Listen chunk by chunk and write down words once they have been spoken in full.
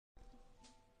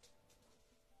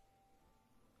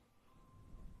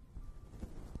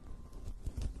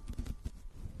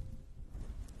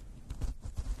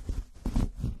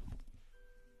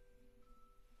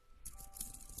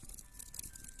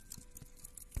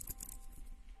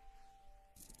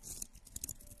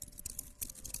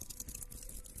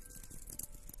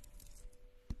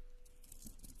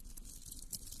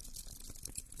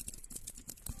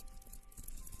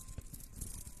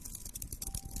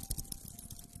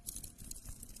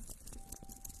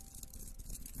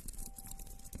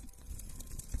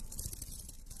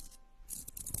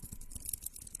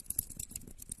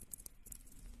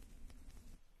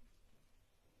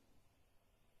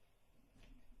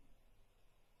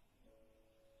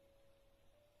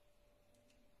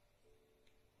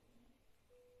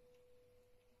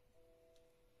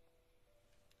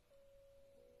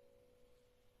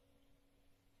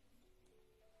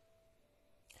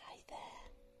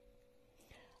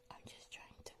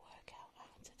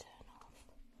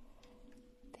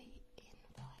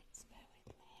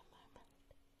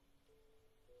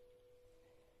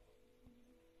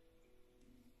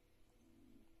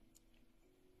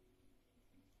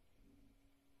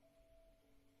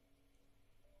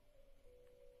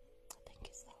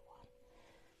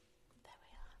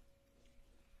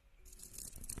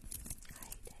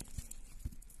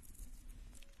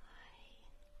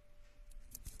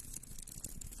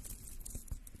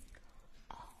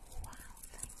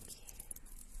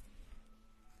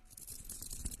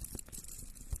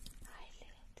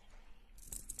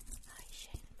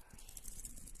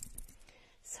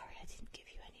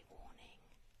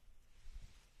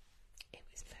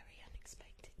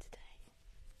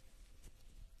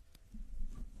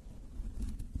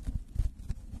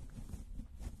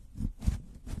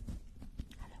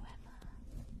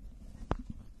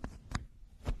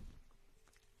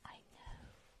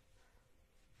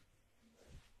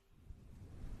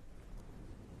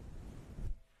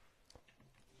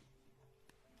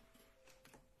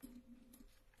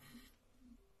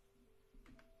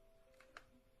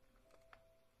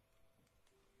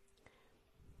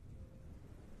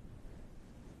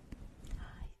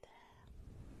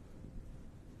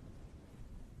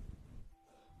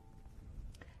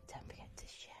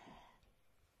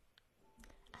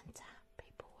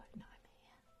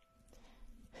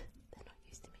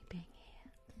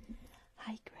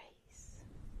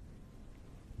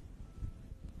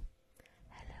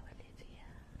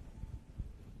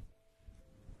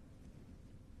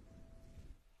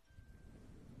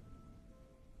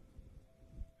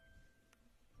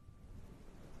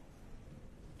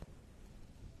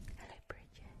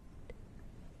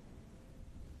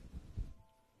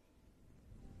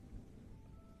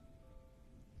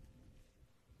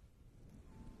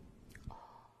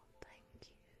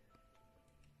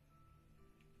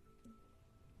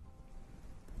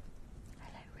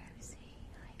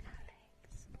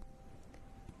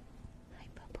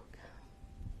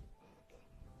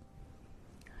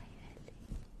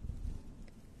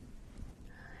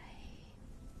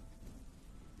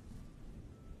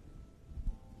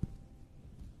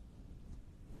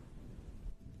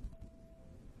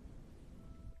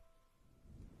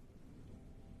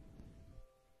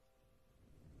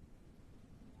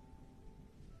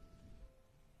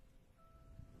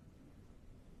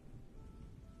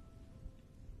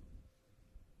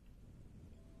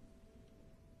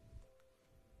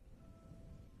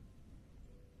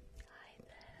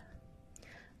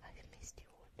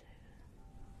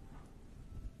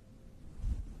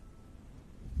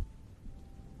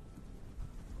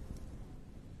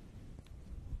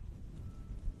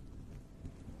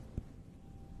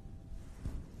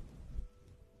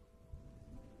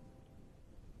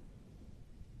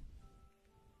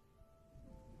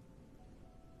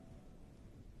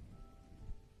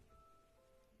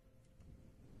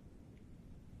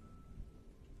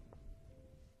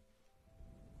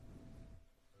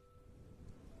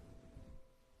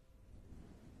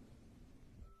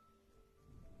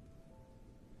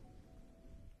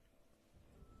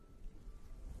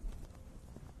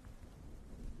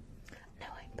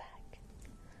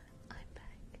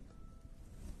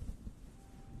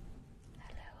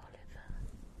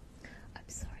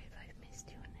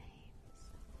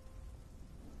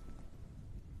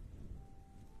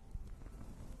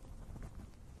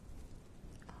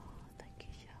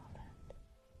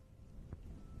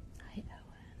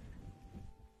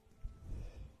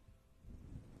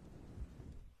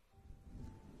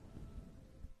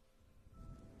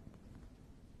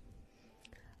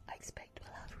expect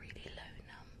we'll have really low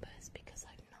numbers because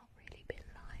I've not really been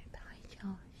live. Hi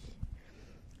Josh.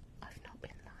 I've not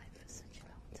been live for such a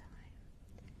long time.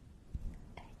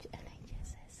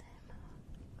 NHSSMR.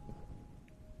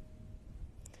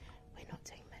 We're not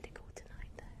doing medical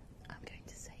tonight though. I'm going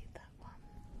to save that one.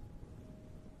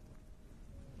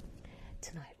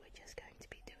 Tonight we're just going to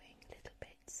be doing little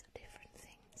bits of different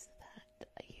things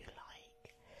that you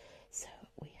like. So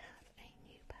we have a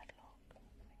new padlock,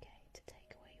 okay, to take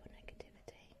away your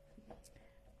negativity.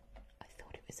 I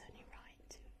thought it was only right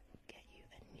to get you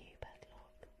a new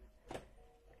padlock.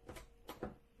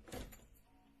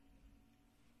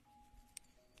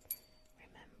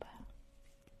 Remember,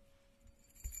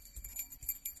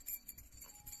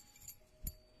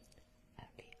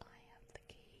 only I have the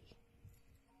key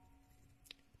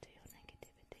to your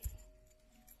negativity.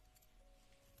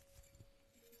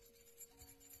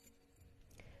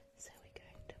 So we're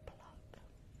going to pluck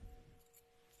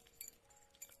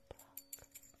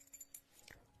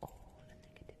all the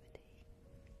negativity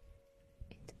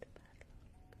into the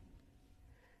padlock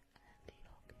and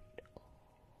lock it all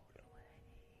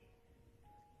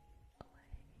away.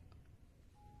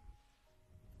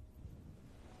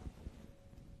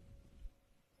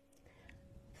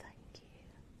 Thank you.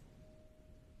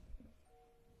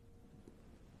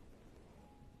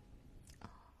 Oh,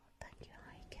 thank you.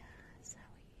 Hi Kaz, how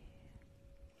are you?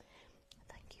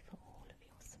 Thank you for all of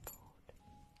your support.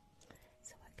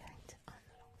 So we're going to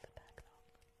unlock the padlock.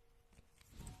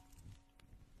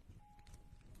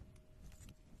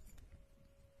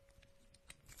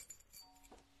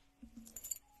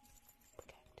 We're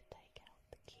going to take out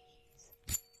the keys.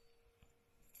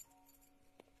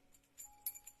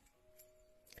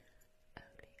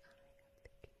 Only I have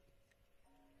the key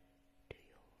to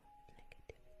your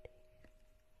negativity.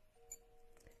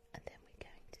 And then we're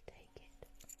going to take it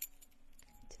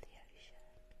to the ocean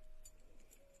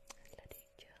and let it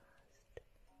just drift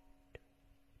away.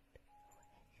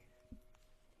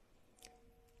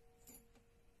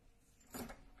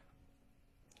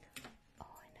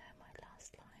 Oh, I know, my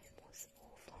last live was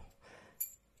awful.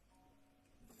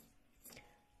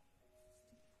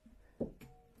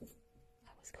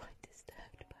 I was quite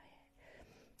disturbed by it.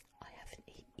 I haven't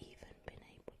even been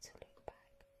able to look back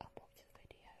and watch the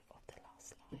video of the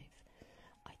last live.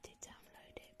 I did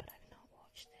download it, but I've not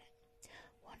watched it.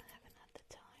 One, I haven't had the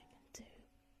time, and two,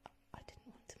 I didn't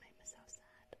want to make myself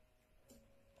sad.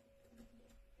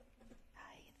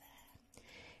 Hi there.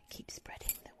 Keep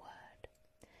spreading the word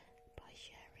by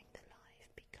sharing the live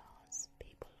because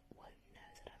people won't know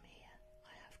that I'm here.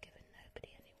 I have given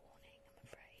nobody any warning, I'm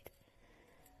afraid,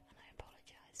 and I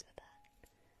apologise for that.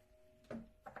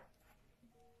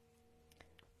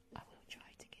 I will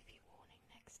try to give you warning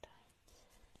next time.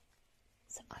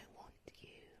 So I want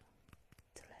you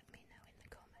to let me know in the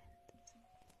comments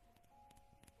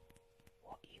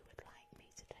what you would like me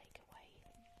to take away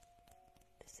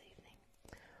this evening.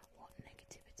 What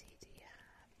negativity do you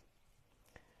have?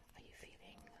 Are you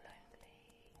feeling lonely?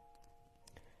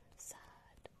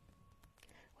 Sad?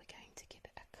 We're going to give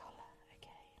it a colour,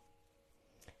 okay?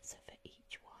 So for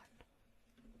each one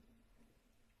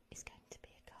is going to be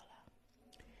a colour.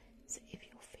 So if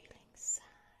you're feeling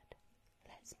sad,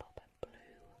 let's pop a blue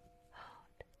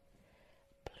heart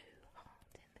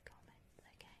in the comments,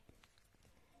 okay?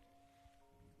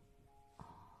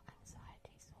 Oh,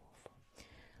 anxiety's awful.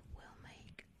 We'll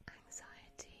make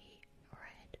anxiety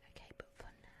red, okay, but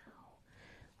for now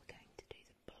we're going to do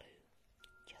the blue,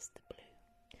 just the blue,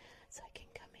 so I can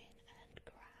come in and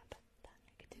grab that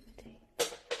negativity.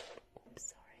 Oops,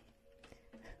 sorry.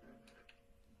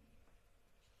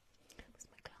 It was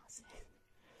my glasses.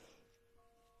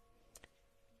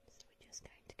 So we're just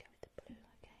going to go with the blue,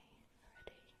 okay?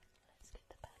 Ready? Let's get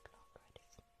the padlock ready.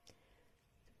 So we're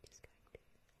just going to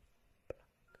pluck,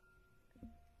 pluck,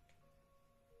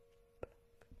 pluck,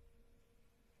 pluck,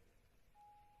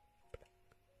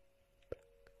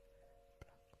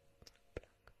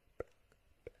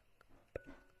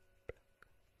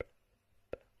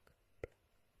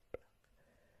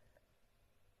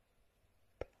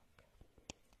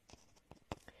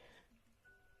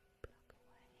 pluck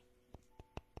away.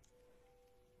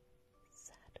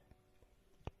 Sad.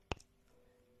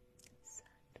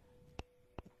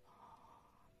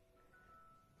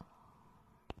 Oh,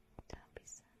 don't be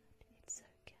sad. It's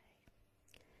okay.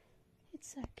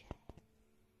 It's okay.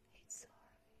 It's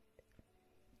alright.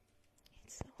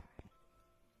 It's alright.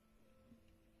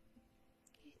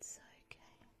 It's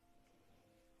okay.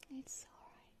 It's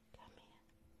alright. Come here.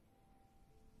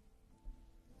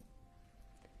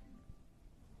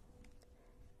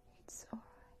 It's alright.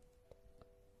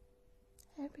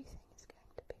 Everything is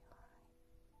going to be alright.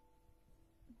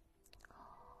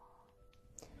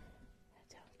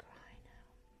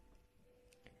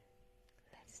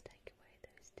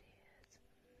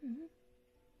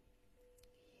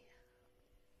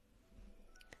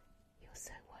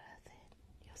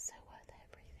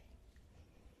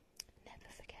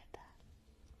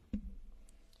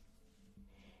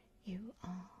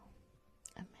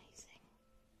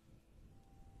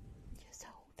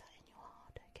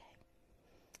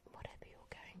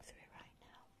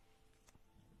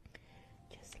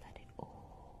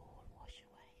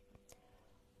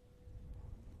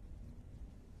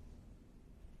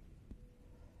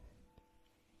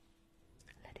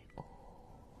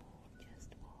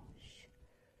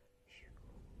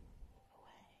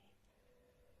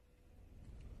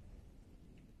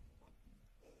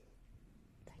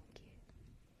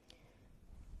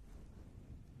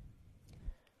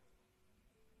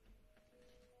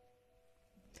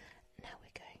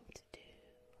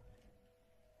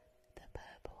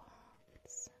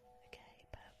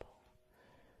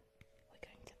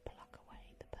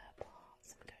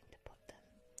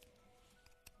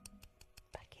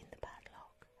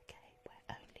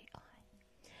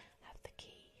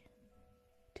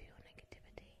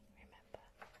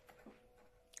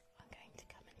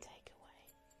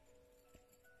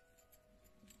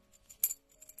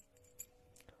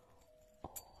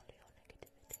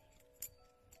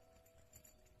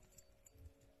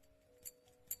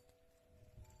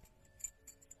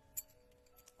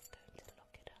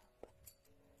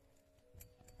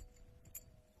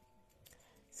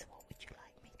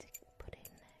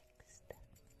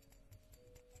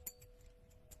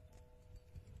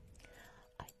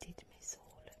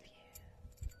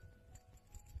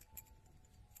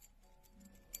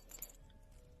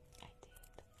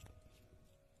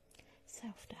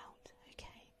 self-doubt.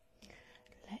 Okay,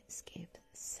 let's give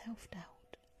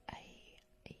self-doubt a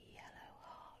yellow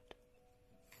heart.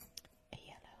 A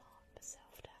yellow heart for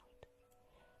self-doubt.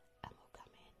 And we'll come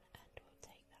in and we'll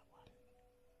take that one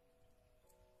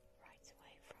right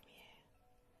away from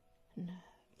you.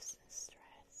 Nerves and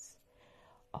stress.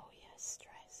 Oh yes,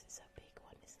 stress is a big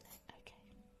one, isn't it? Okay.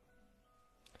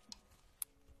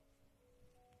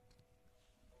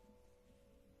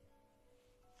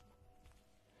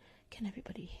 Can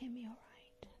everybody hear me all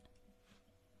right?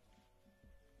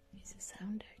 Is the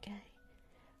sound okay?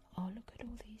 Oh, look at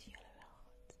all these yellow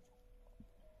hearts.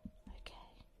 Okay.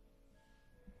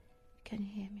 Can you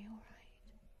hear me all right?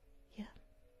 Yeah?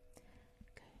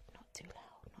 Good. Not too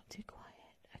loud, not too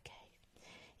quiet. Okay.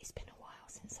 It's been a while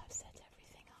since I've set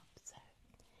everything up, so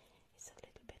it's a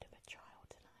little bit of a trial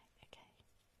tonight, okay?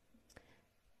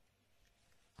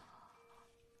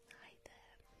 Hi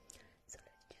there. So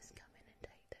let's just come in and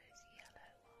take those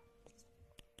yellow ones.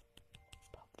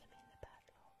 Pop them in the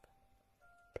padlock.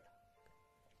 Pluck.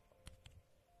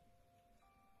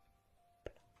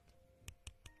 Pluck.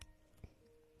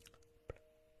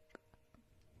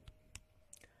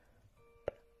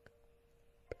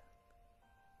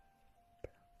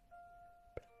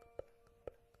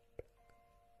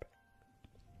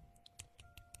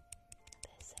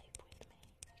 They're safe with me,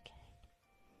 okay?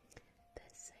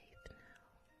 They're safe now.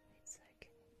 It's okay.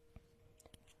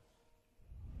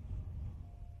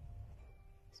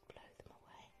 Just blow them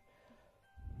away.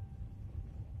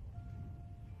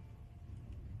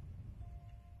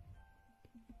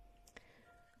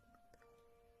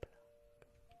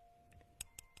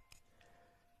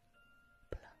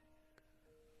 Pluck.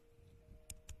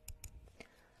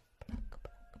 Pluck, pluck,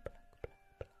 pluck, pluck,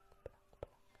 pluck, pluck,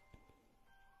 pluck.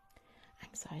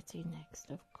 Anxiety next,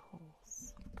 of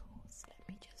course, of course. Let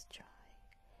me just try.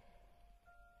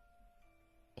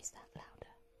 Is that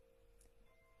louder?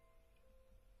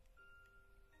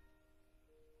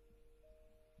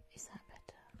 Is that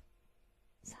better?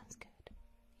 Sounds good.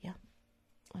 Yeah?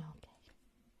 Okay.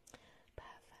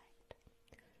 Perfect.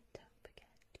 Don't forget,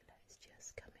 let's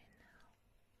just come in now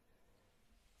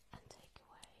and take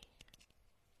away.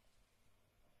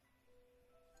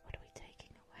 What are we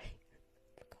taking away?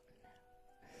 Forgotten now.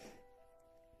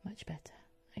 Much better.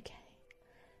 Okay.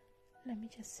 Let me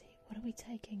just see. What are we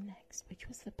taking next? Which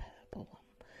was the purple one?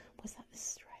 Was that the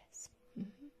stress?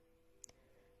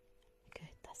 Good,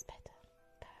 that's better.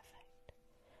 Perfect.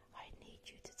 I need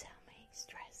you to tell me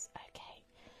stress. Okay.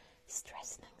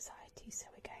 Stress and anxiety. So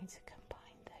we're going to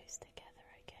combine those together,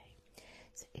 okay?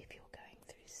 So if you're going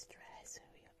through stress or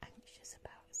you're anxious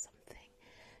about something,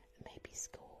 maybe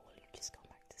school, you've just gone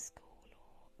back to school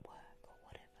or work or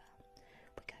whatever,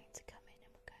 we're going to come in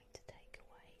and we're going to take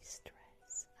away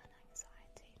stress and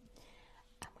anxiety,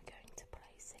 and we're going to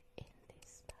place it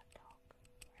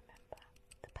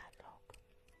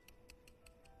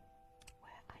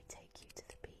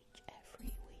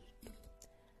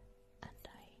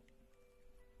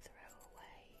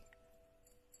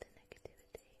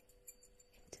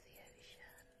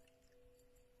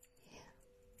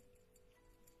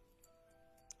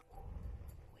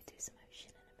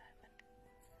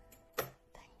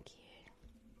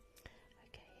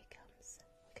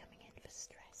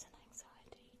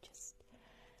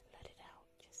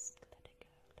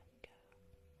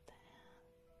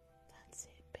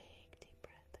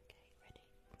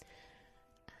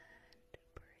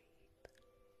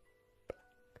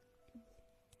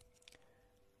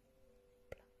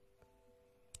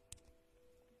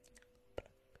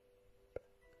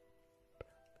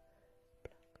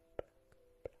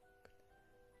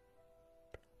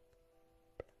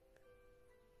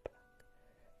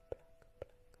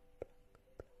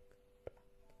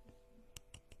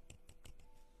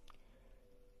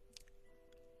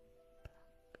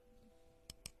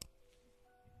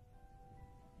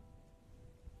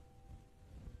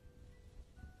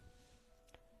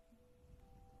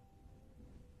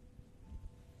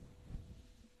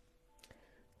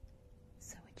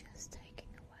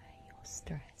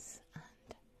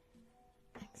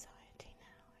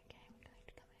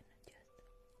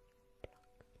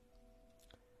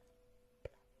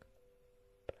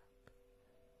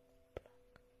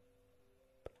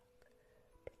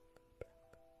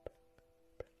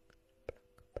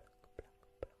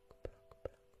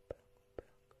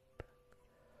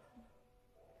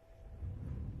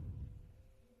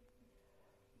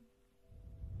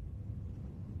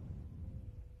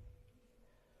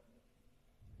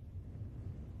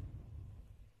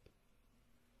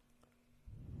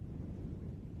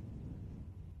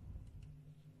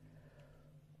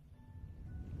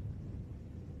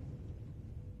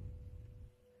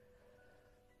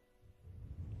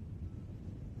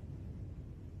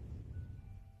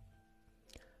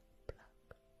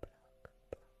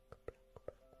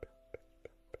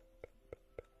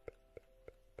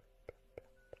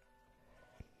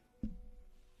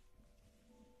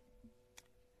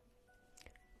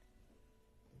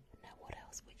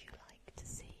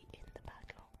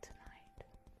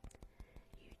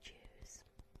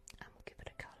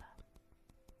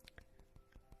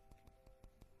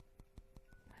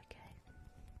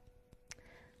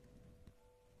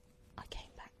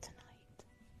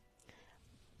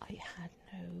I had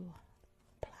no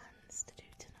plans to do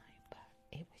tonight, but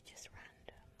it was just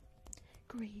random.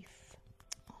 Grief.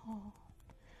 Oh,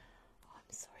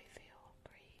 I'm sorry for your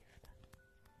grief.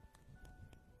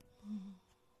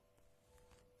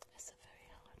 It's a very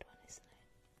hard one, isn't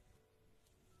it?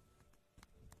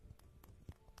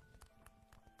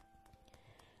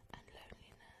 And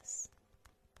loneliness.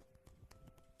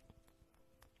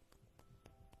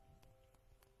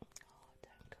 Oh,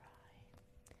 don't cry.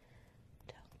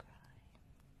 Don't cry.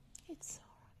 It's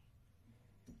alright.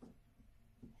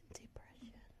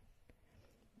 Depression.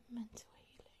 Mental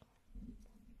healing.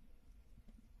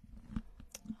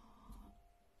 Oh.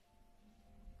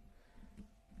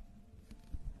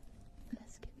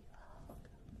 Let's give you a hug.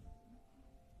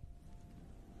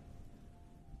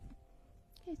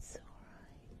 It's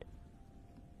alright.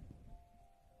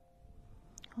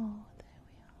 Oh, there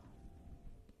we are.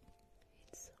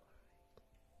 It's alright.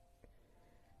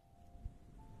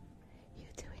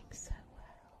 You're doing so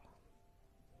well.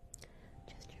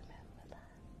 Just remember that.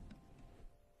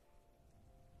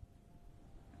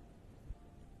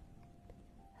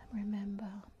 And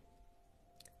remember,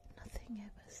 nothing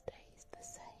ever stays the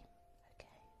same,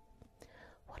 okay?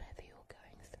 Whatever you're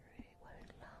going through, it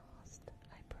won't last,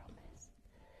 I promise.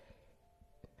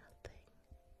 Nothing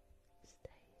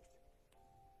stays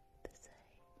the same.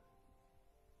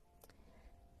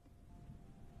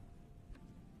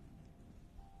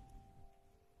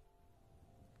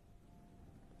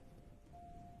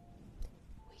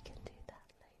 We can do that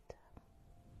later.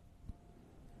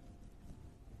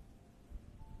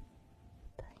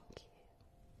 Thank you.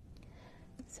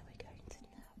 So we're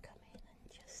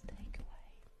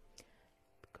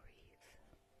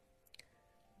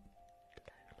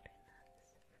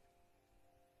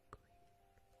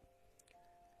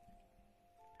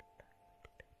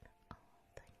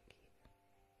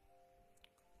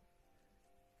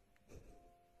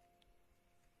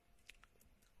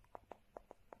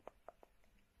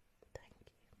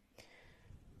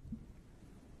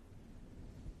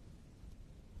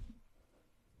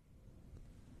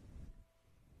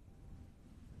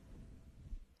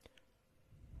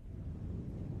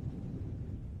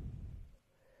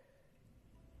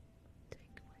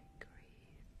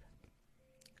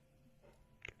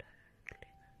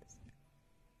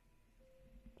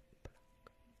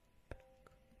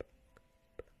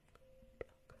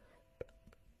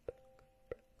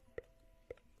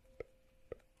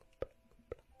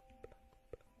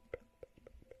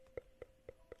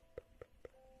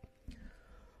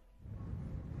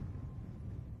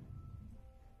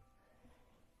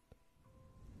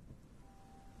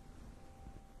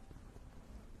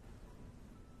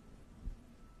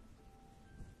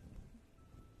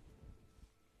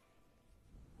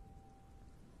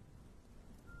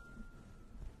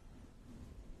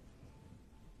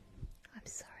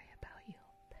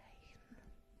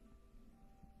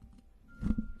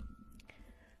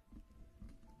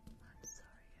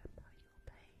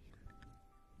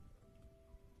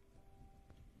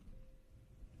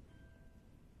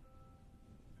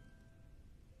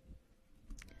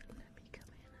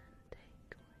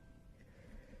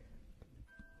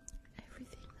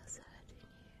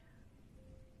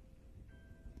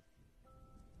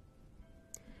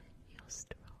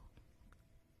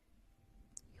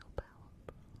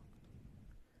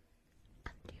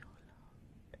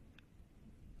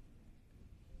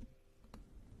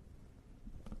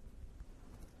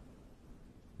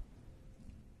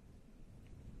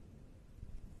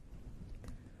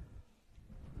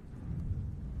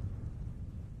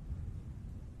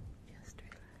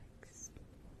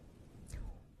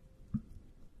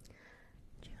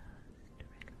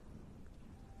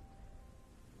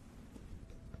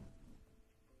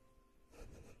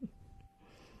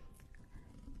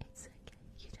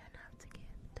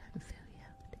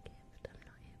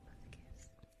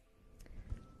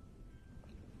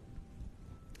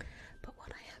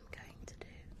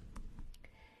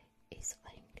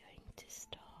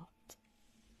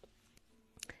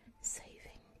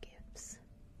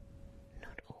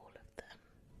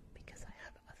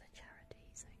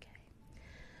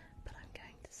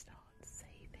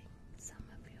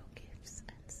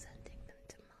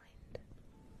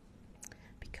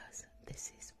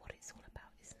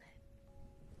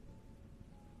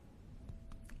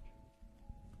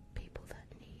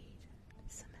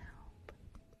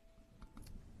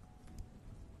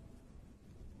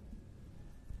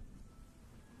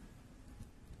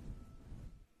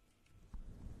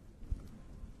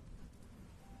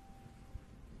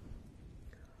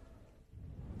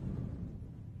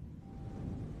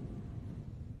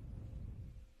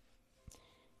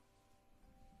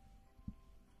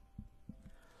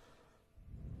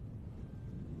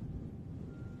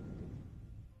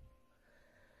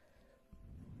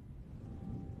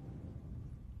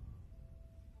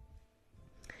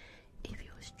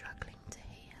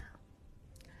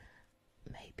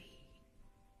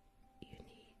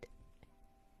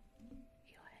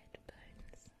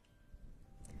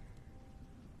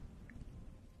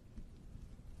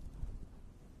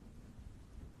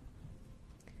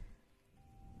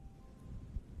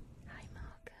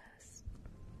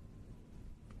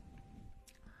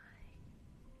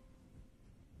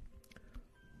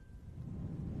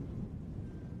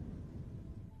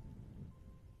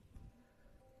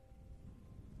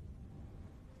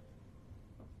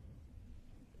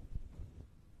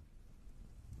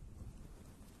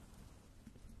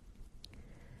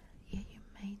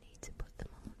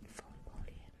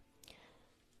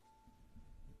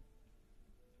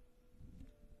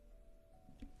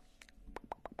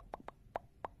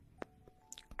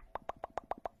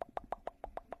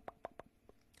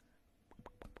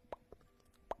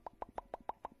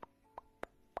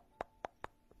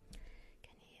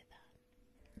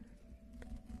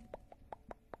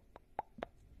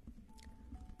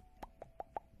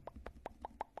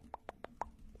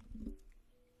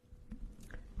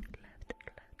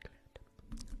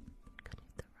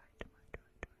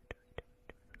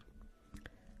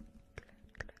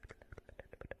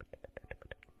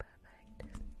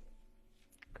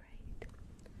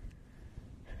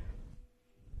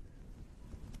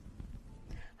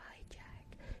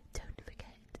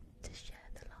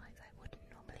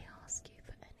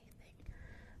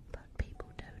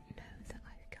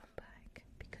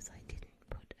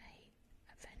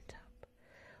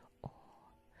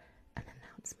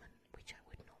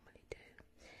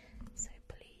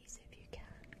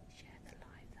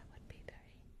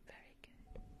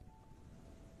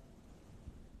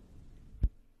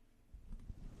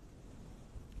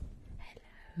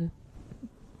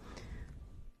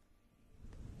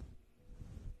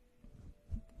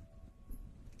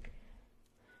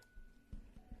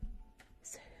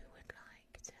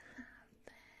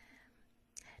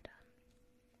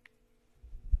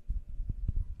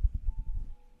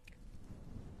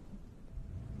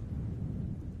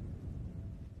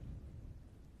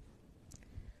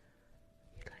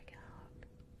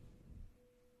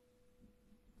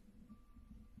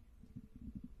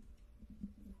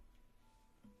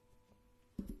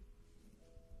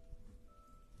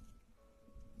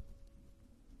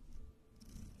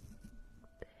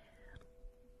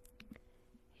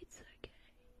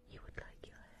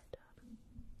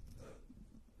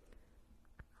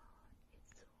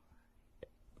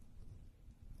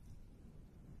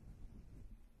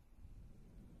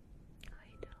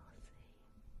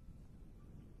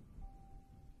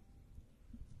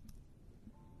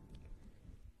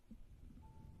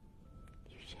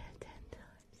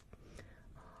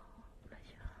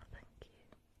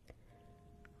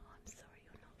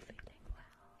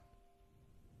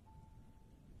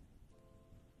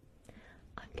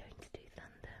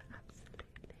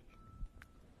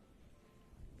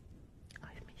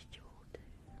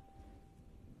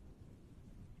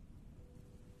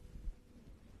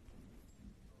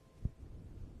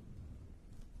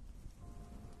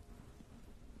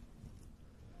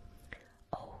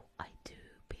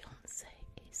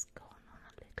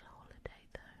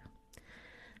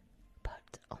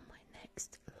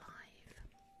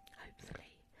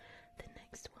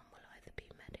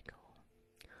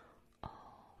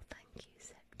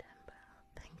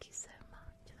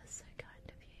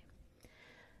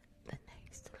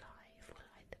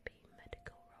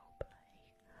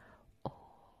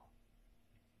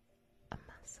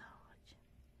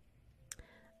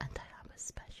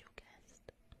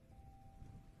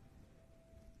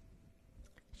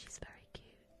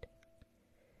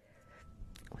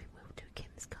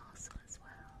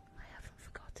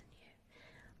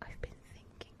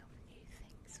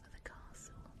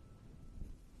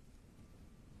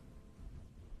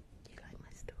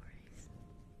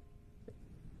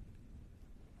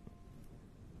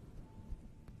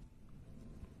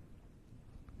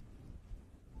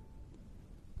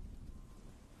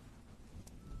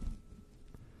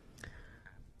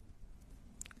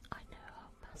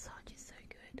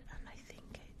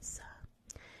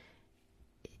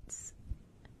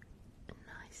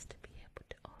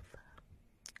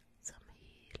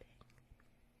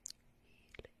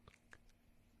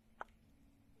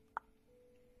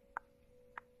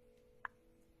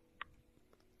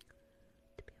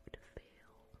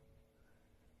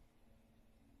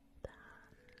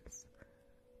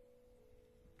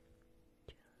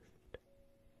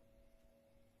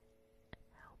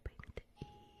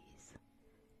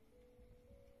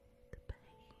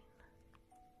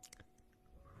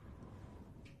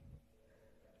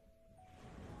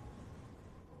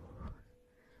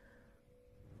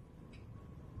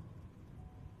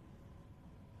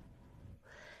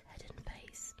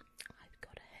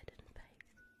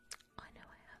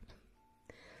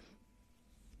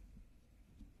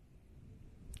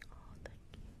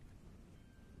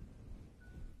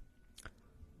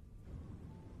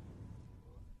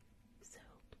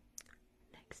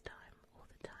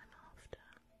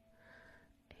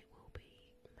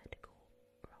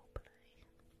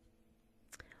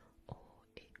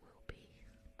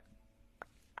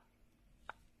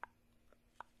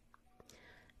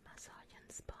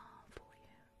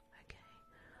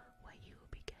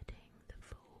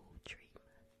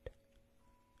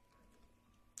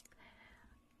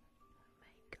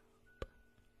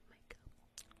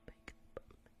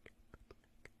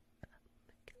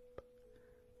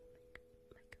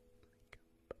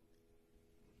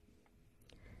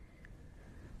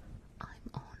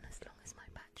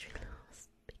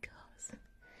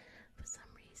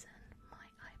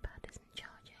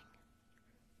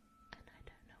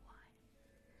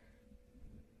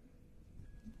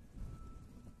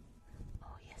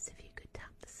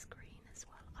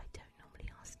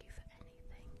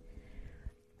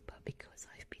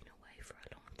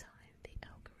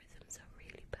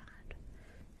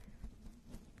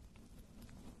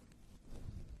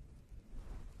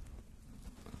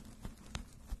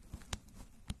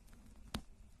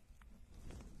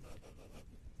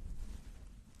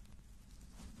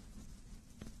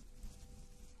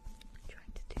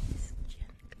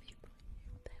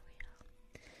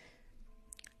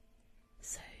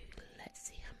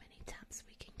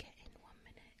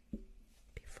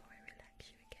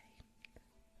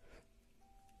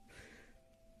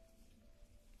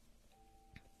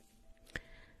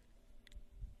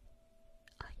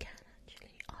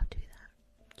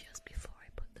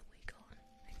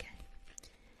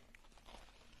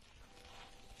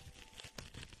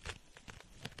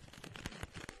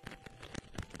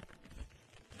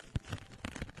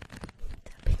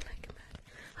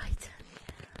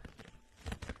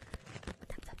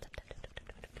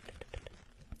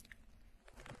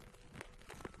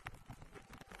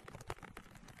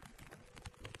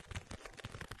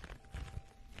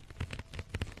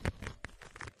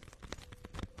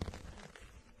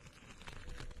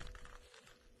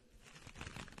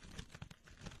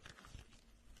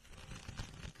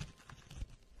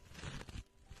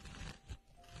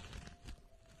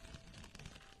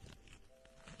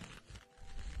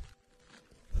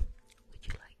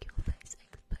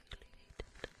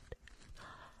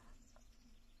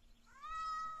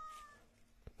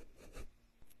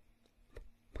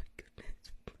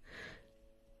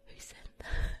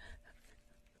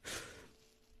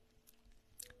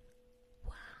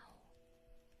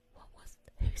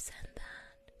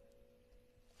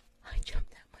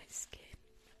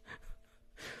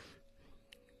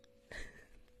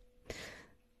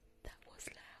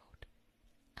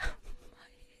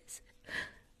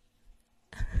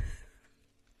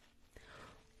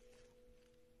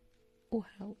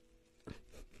Wow.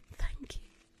 Thank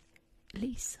you,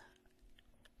 Lisa.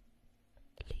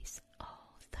 Lisa. Oh,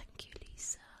 thank you,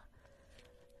 Lisa.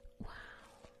 Wow.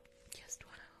 Just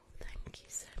wow. Thank you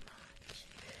so much.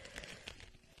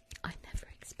 I never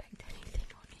expect anything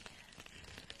on here.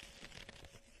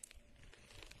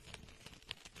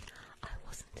 I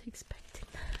wasn't expecting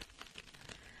that.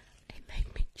 It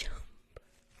made me jump.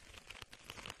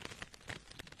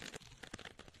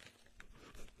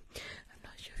 I'm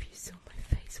not sure if you saw my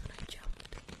face when I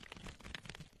jumped.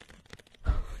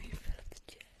 Oh, you fell off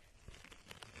the chair.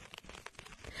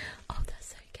 Oh,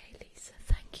 that's okay, Lisa.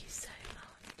 Thank you so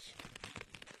much.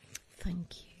 Thank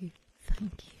you.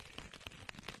 Thank you.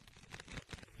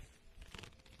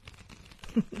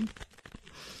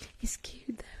 It's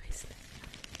cute though, isn't it?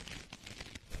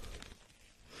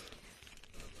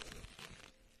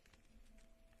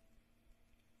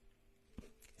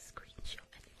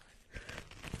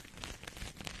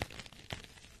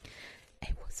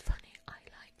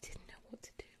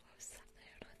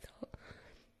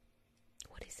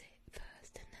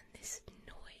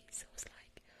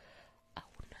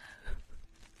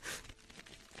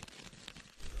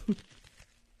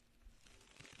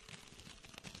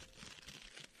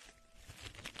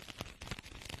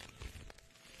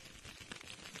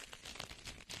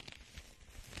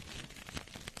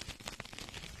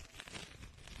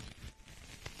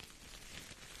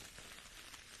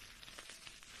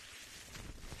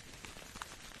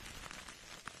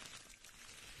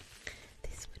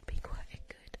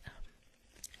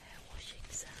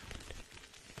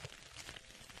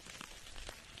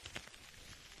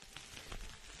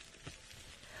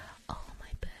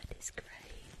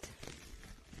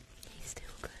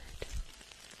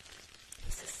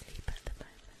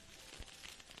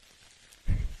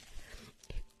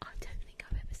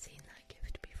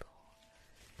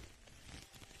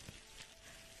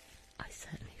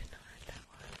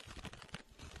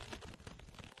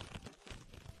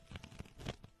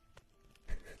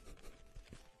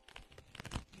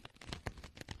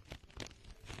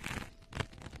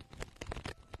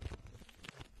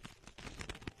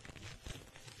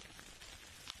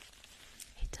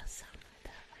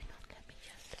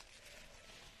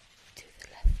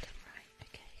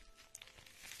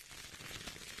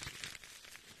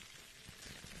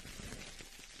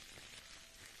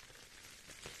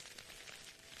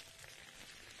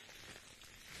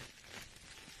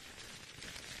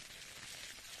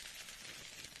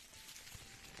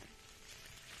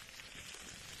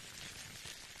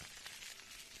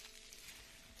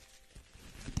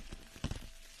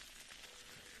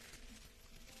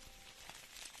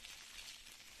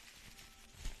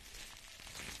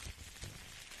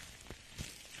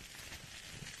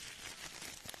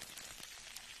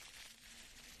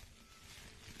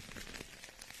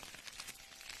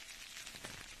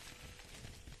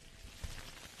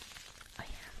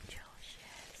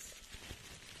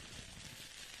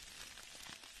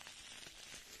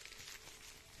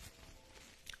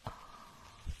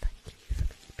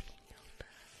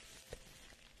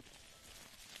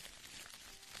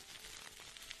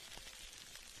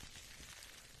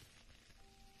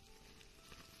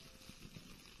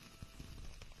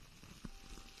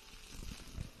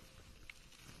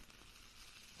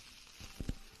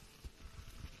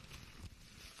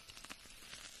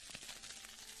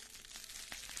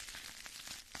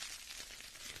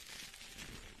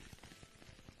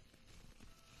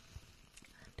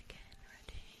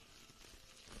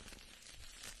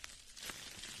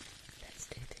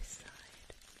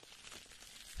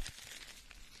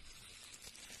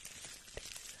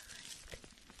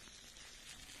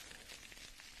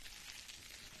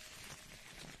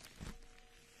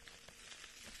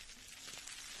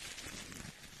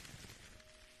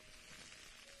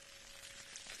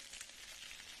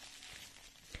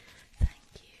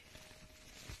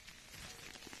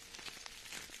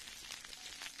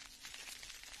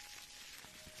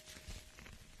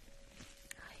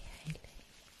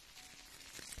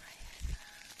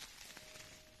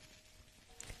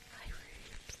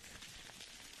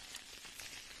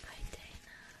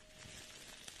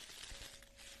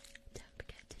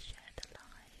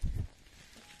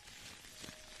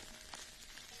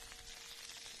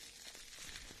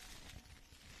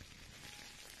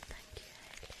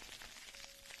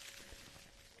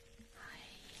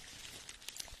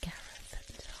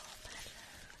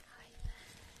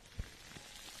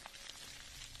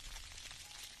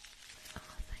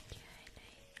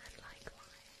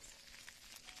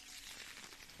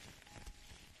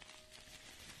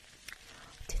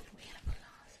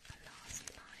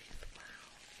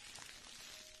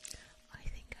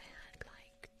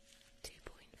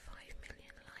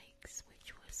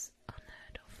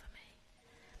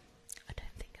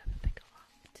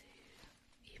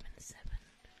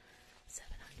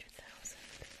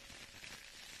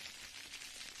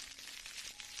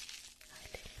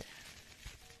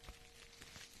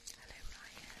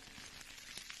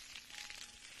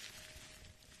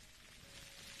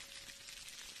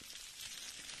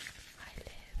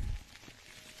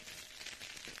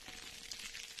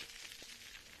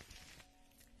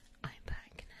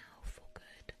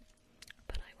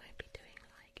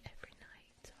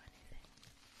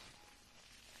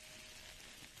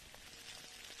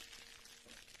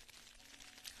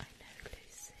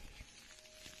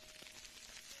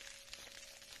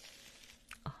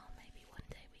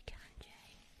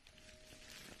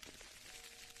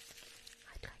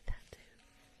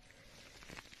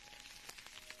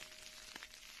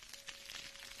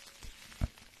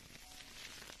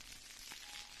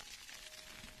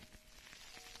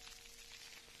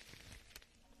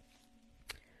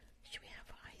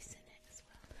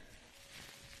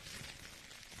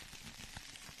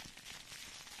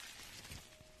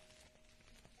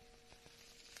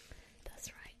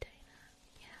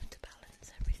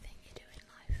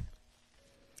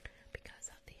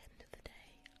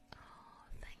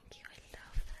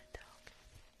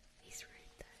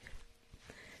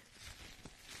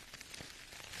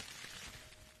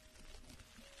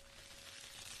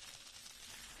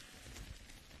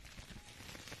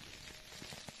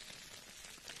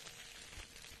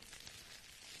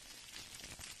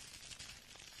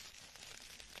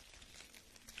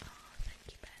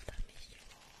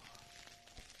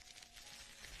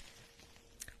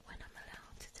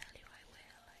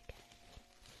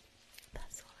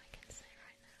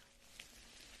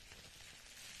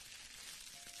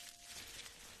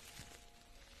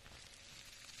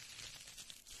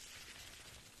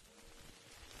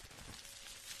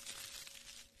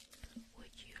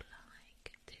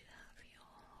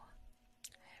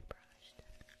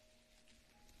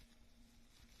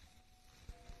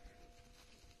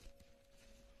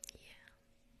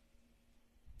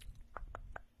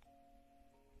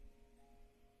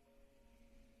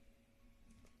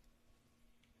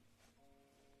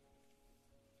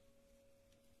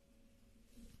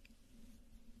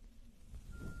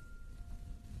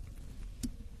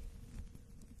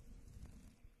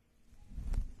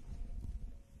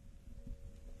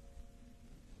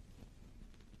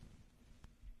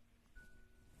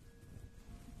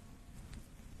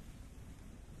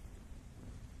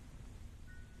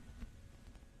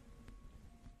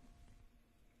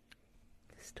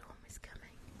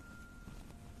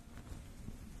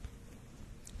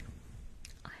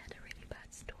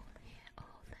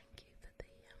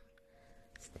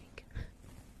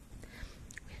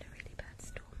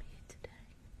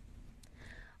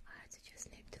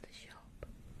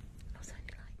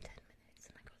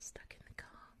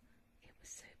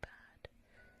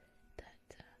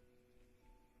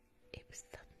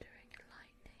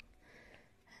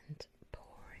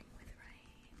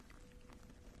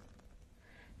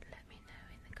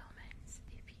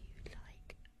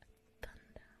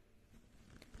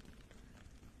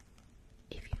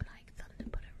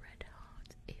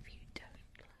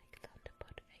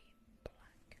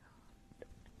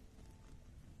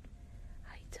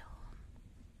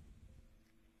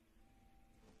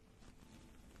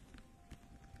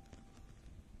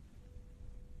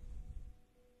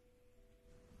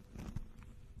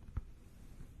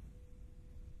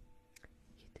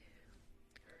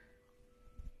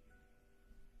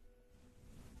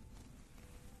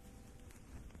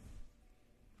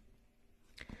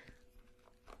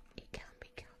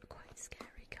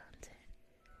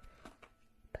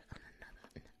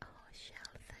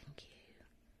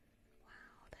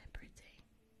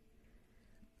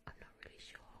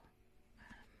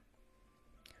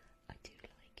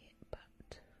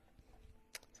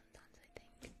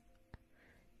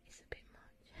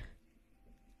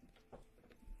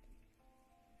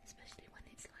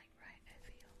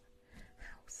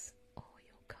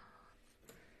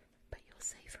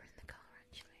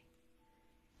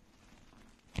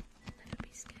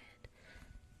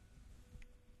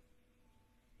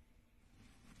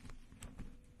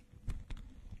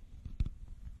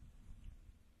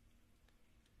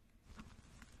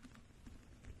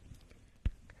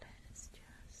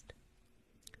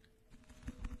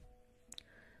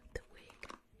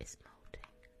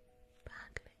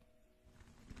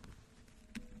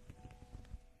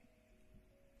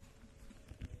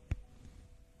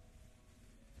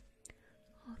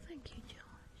 thank you,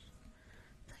 Josh.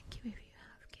 Thank you if you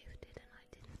have gifted and I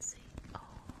didn't see. Oh,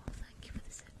 thank you for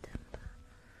the September.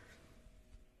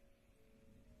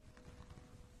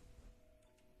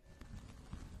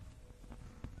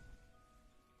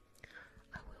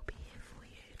 I will be here for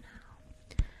you now,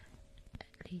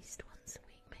 at least once a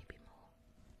week, maybe more,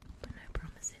 but no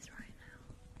promises right now.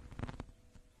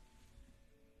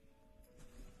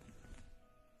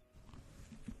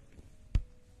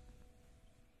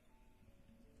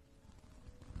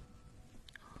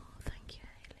 Oh, thank you,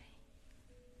 Hayley.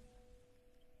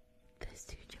 There's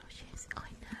 2 Joshes. I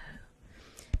know.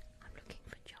 I'm looking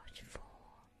for Josh 4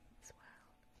 as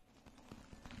well.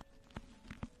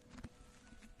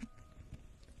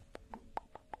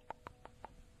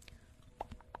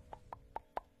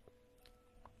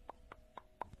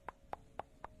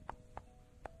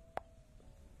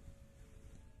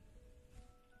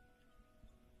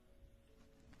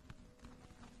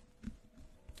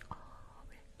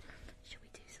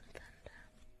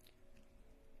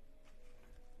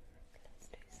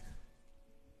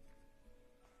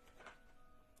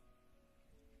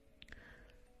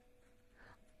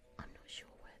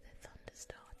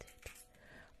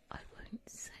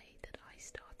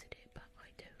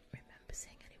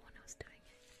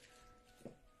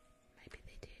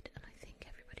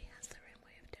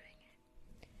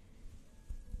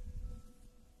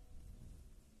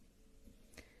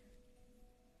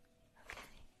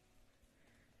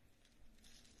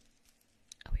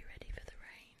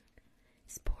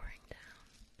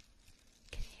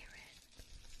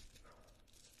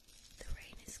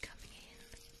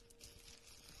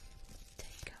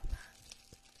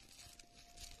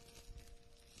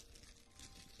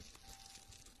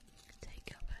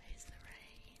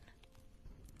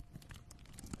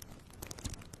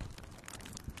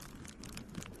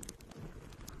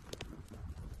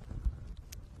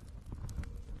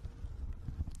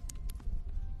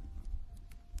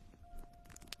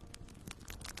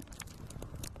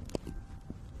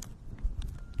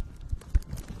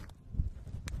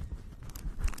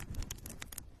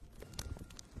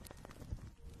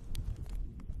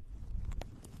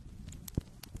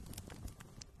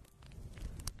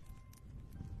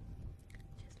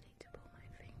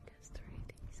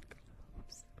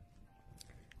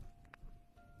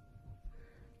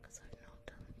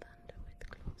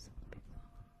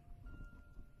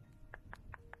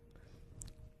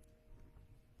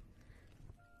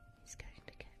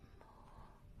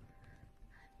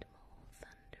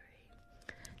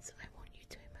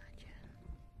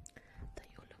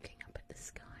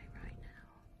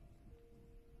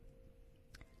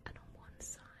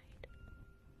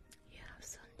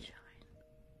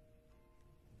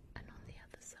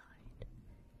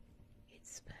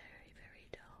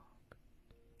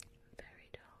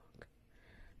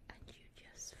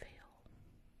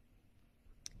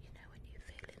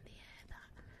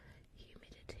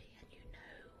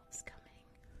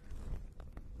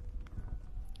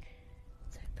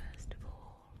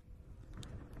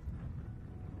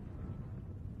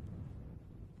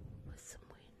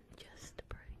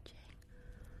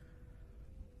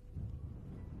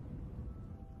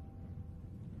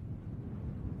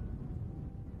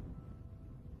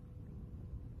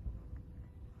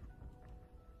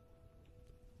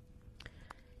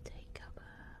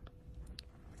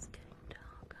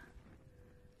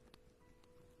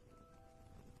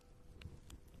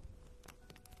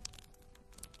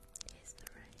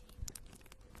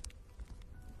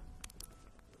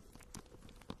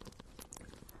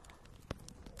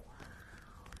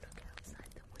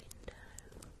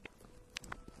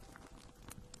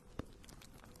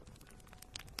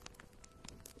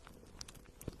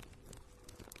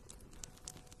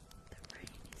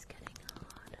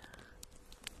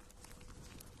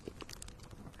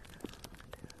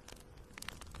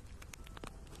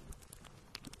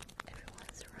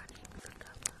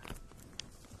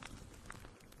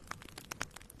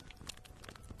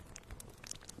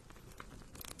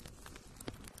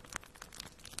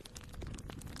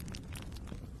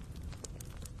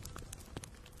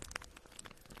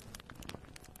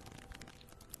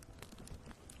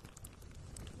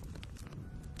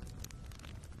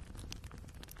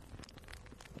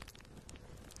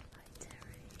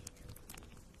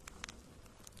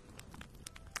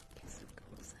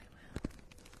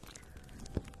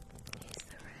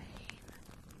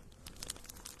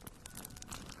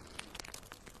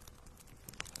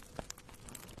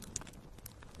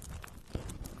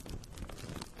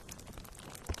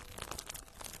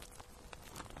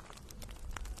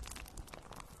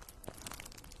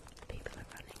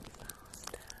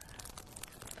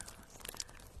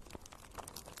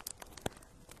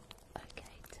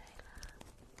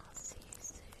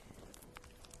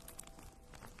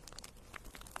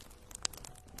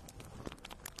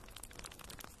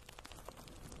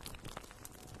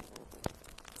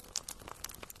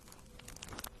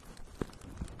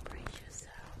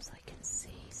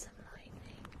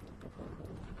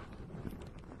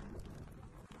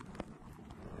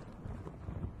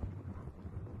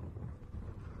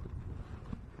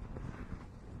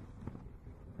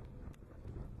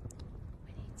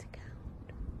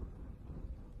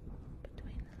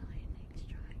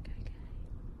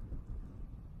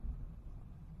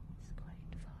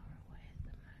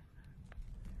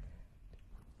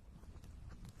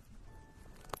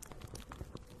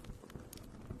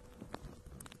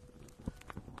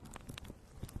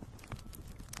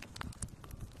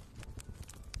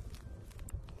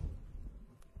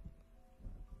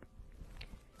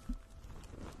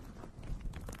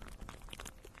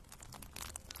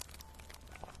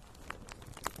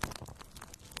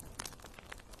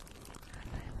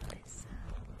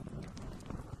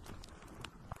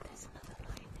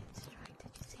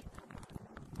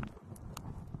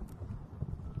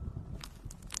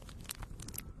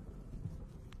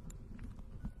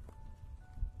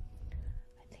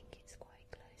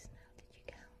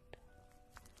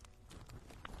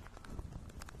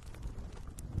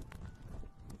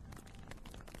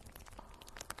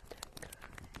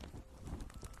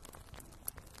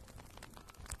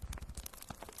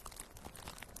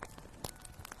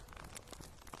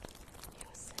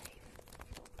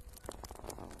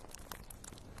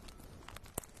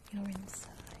 you're inside.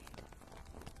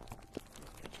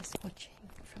 You're just watching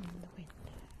from the window.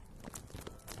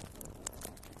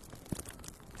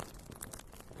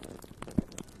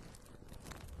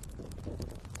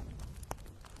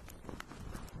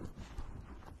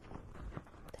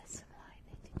 There's some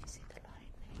lightning. Did you see the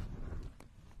lightning?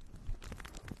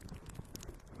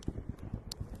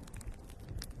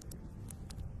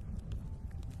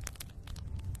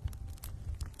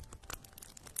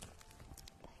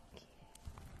 Thank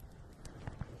you.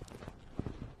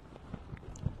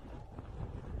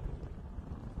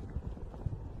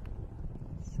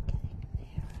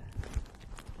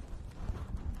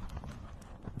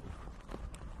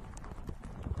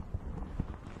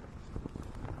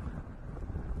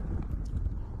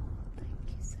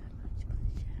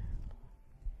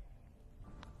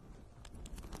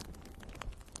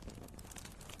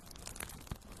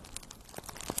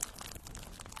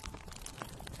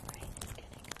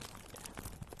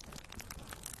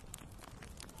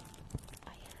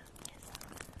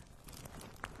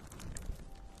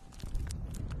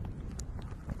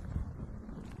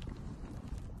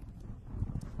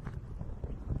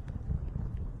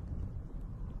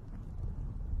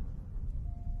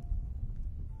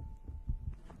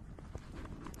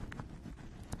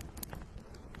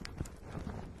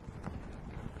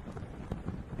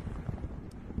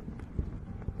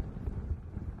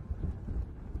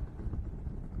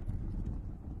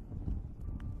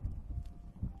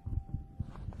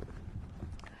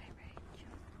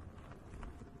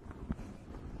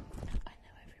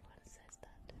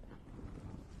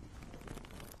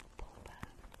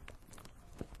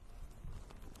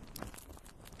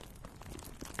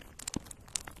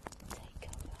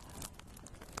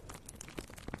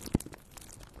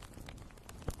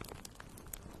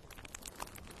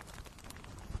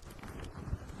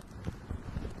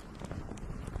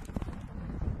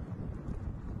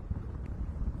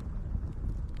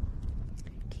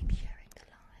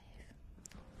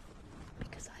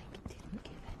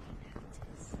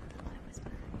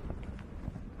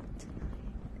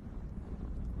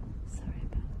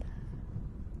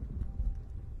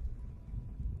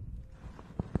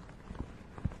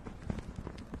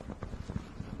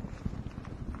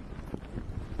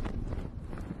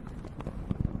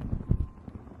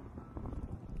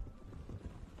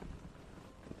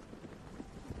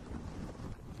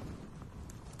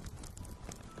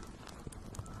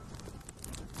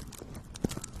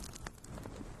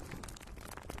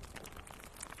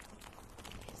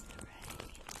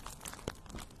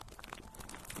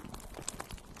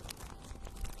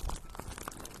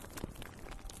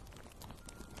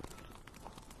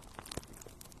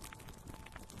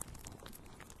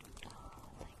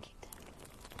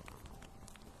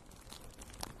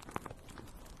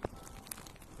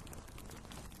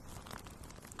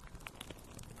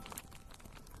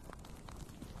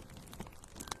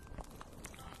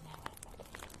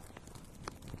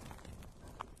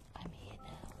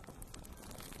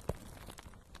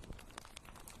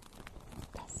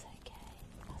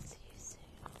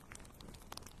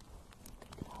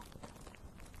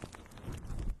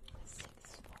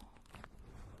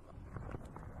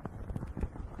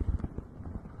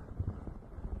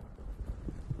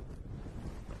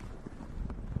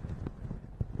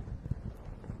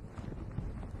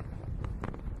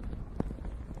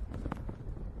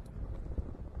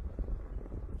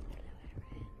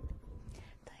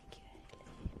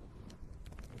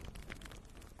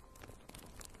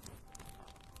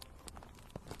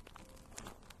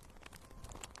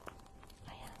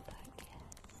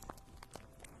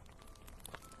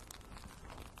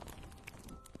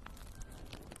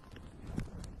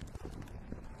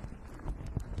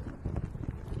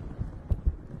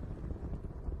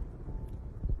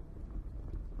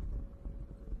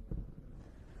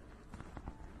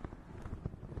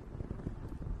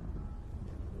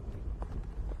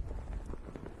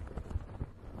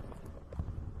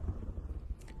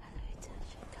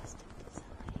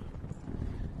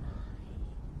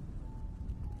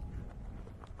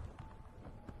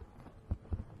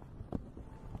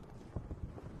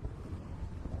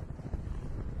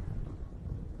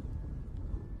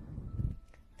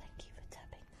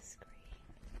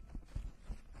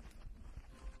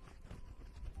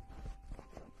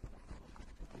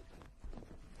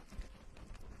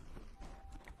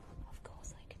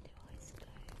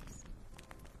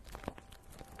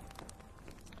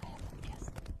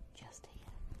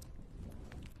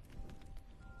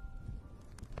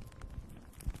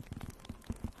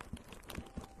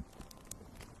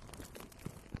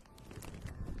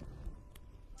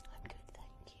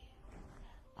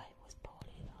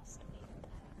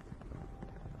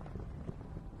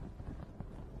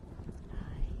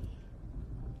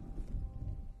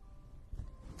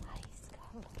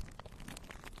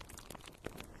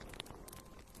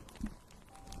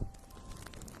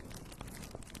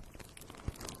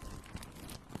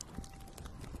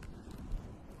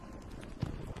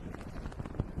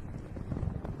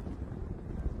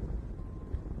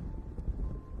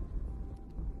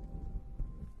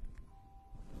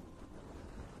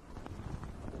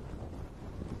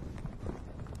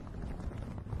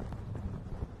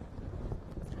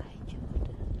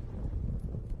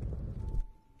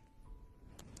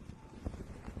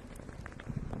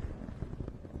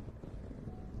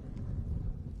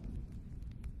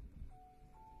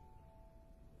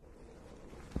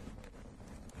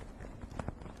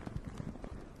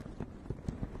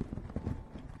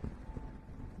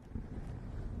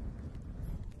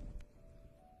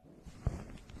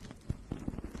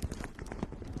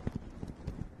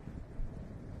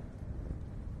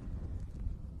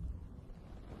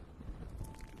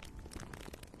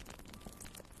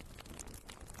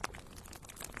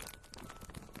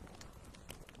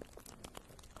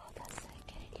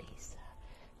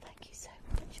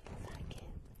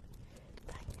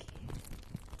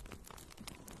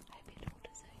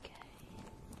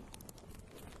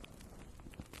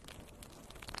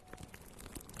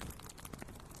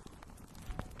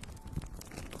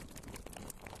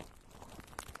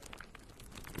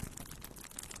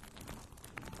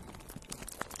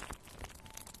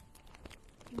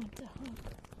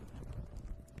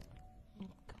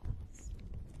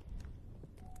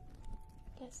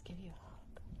 let's give you a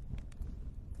hug.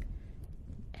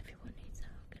 Everyone needs a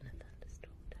hug in a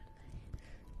thunderstorm, don't they?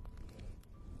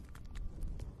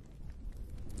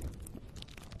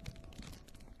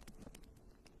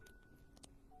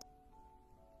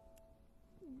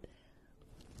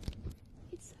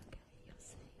 It's okay, you're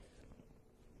safe.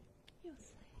 You're safe. You're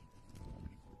safe and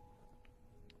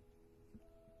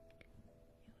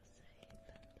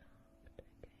loved,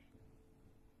 okay?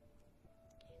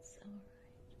 It's alright.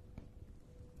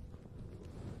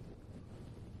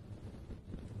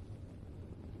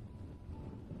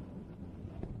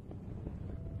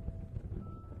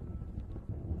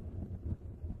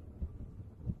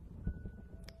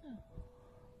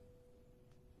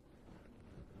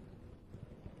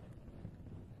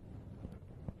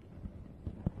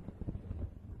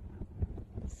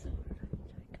 It's alright,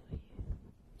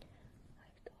 I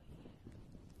got you. I've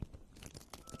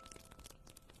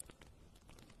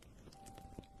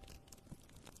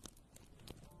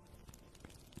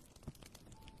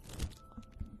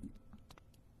got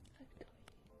you. I've got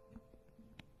you.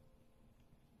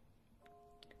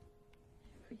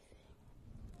 Everything.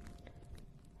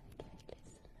 Okay,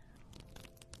 listen now.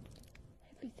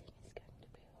 Everything is going to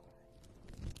be alright.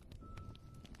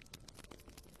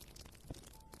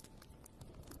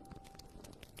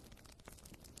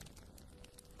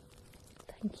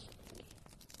 Thank you, Nikki.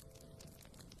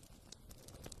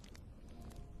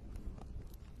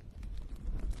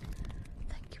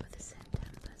 Thank you for the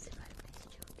Septembers. If I've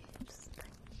missed your gifts,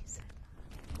 thank you so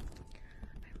much.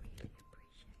 I really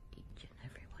appreciate each and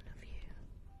every one of you.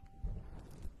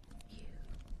 You,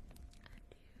 and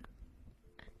you, and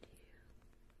you, and you,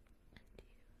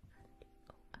 and you,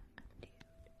 oh, and you,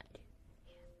 and you.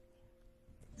 Yeah.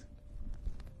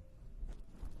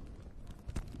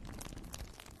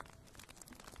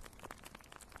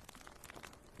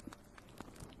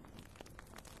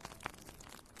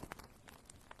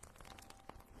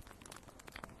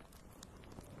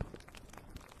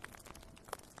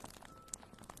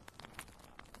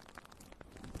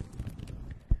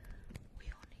 We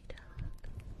all need a hug.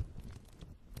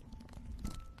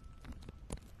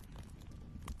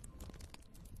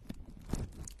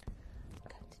 I'm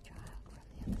going to try a hug from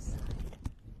the other side.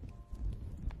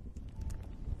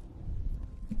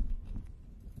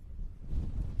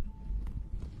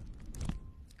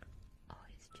 Oh,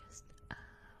 it's just,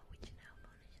 which nail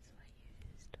varnishes were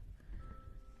used.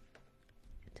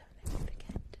 Don't let me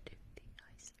forget to do the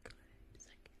ice globes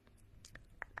again.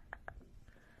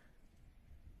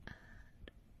 And,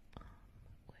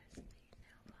 where's the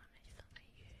nail varnish that I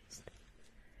used?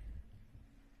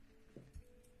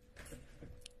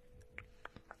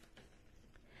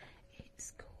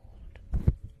 It's called,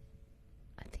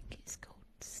 I think it's called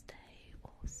Stay,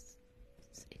 or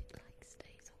it like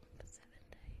stays on for 7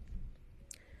 days.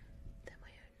 They're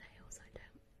my own nails. I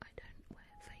don't wear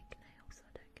fake nails. I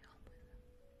don't get on with them.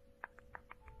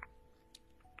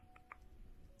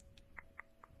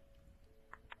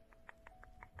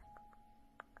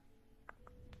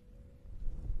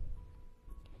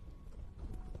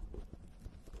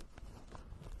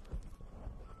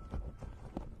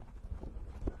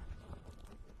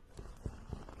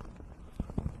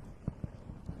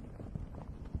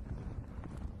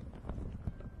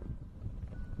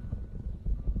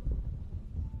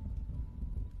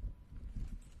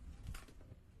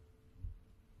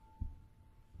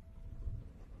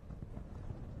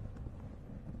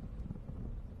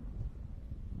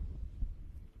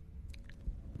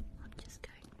 I'm just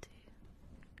going to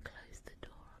close the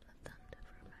door on the thunder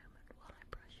for a moment while I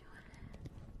brush your hair.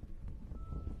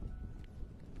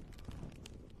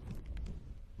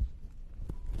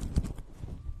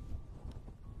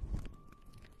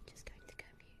 Just going to go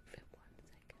mute for 1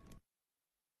 second.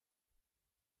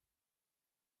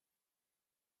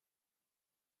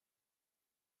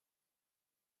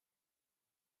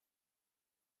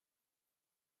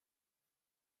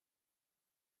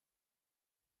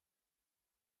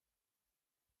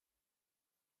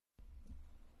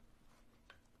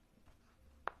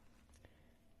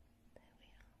 There we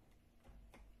are.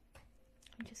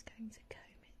 I'm just going to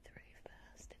comb it through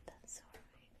first, if that's alright.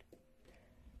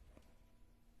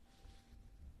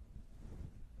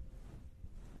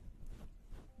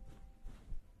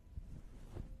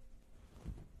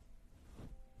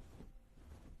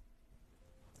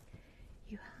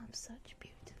 You have such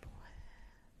beautiful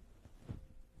hair.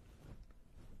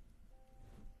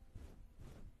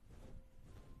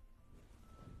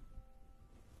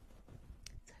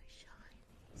 So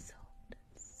shiny, soft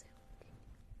and silky.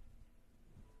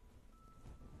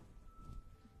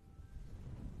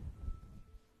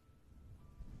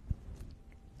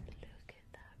 Look at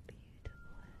that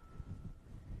beautiful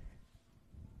hair.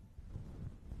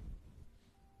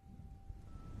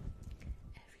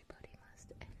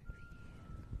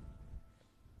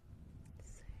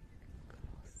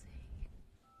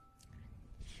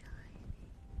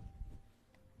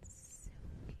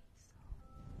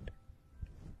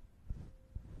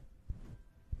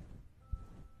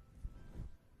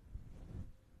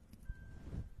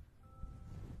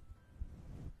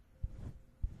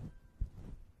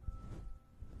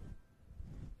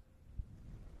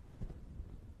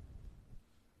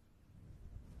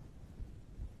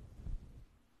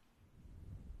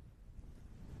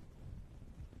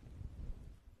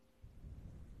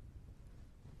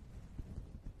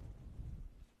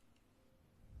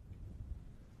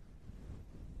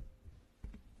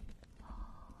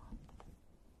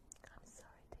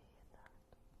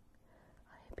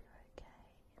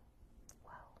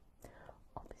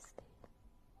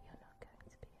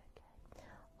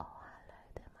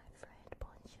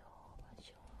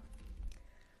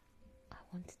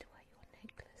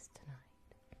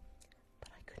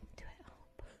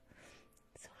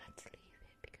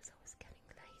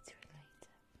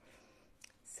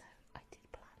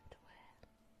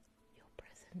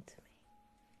 given to me.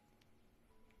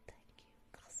 Thank you.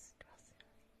 Gracias.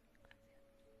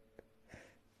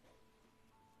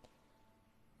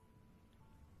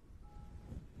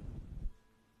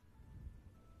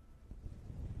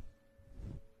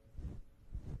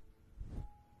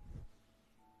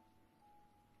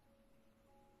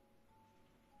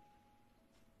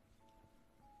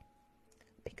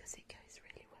 Because it goes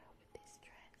really well with this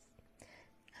dress.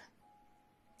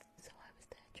 So I was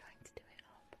there trying to do it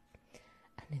up,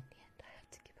 and in the end I had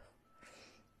to give up.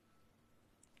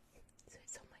 So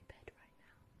it's on my bed right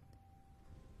now.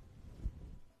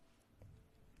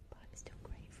 But I'm still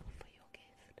grateful for your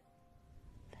gift.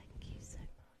 Thank you so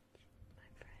much, my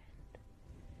friend.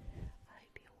 I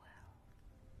hope you're well.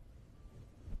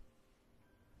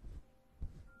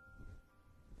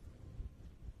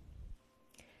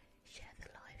 Share the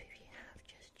live if you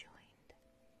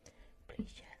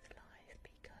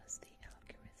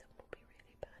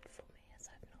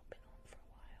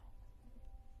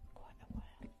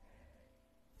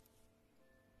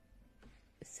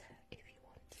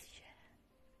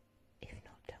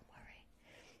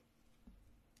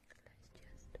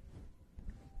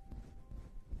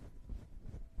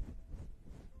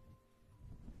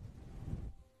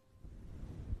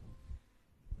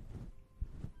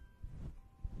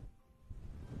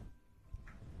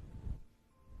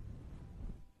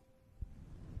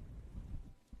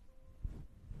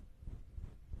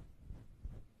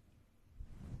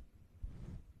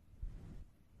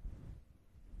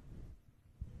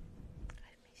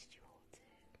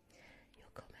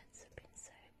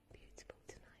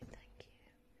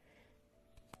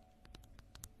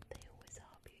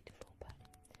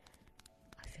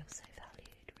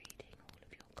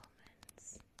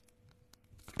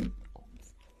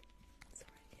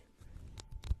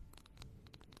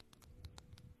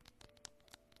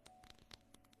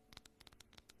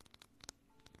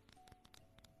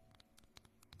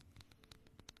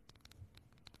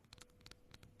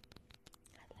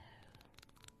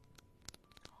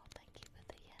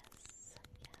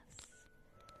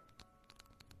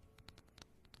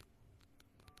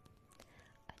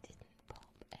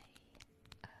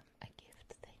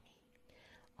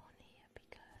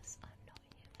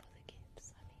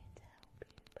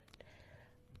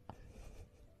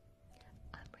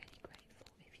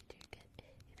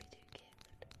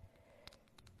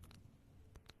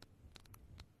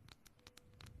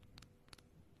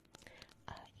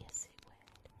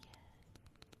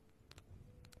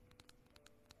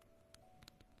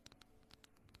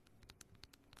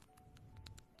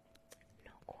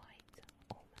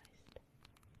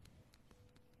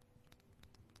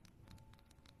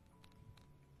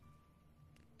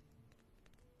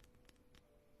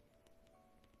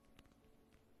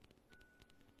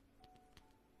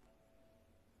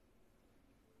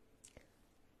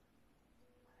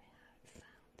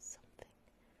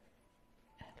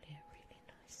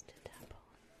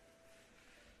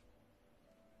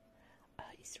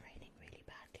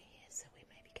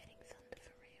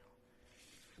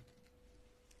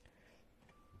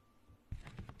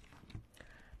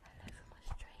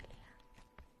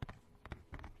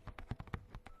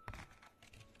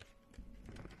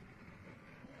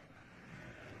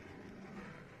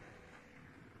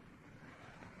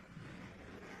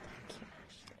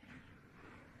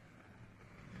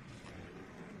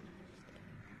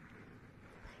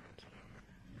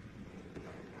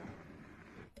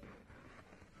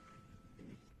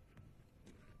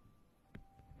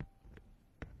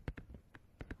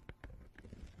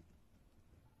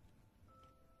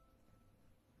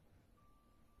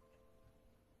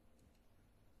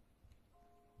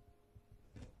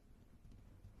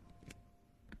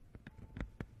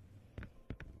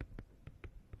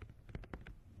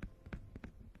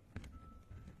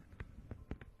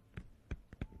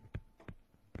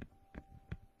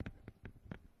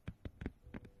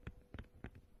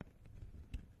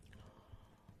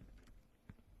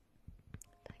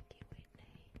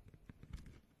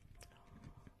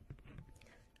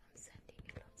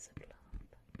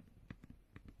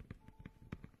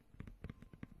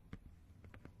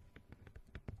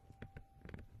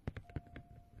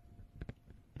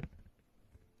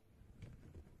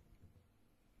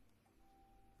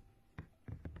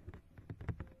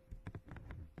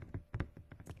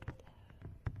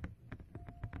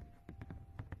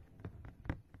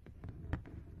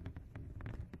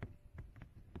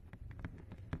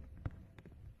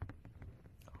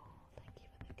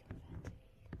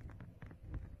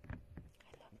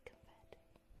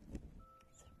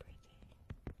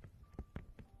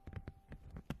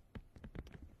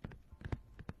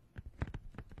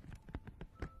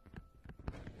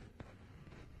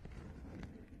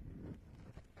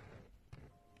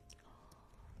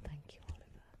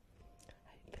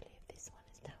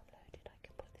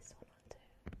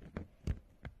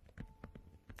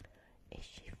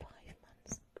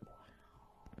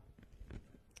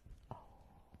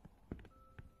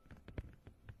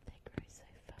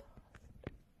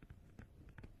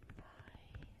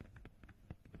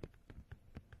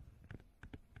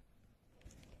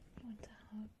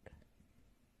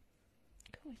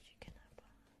wish you can have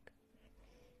work.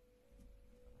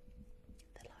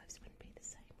 Their lives wouldn't be the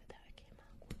same without a Kim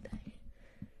out, would they?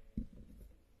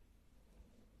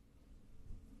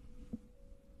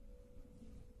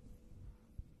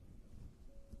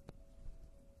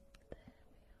 There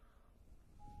we are.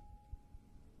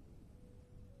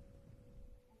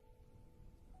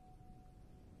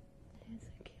 Here's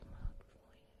a Kim hug for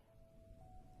you.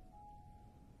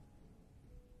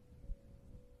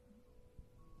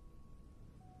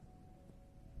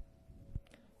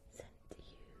 Sent to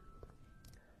you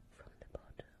from the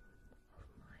bottom of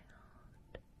my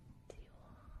heart to your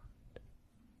heart.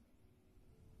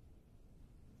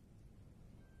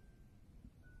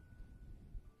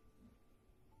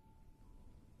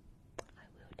 I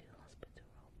will do hospital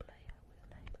roleplay, I will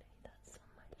lately, that's on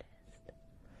my list.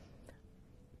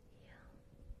 Yeah,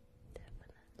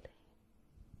 definitely.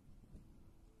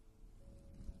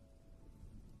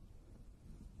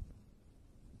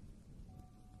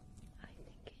 I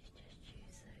think it's just you,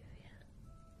 Sophia.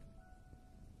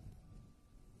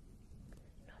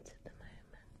 Not at the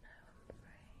moment, no, I'm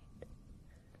afraid.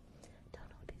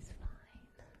 Donald is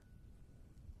fine.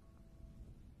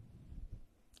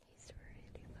 He's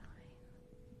really fine.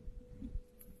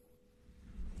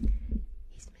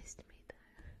 He's missed me though.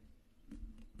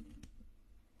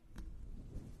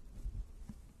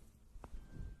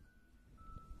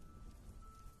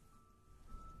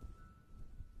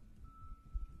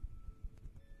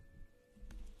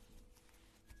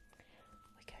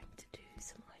 We're going to do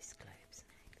some ice globes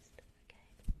next, okay?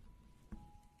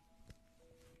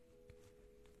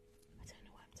 I don't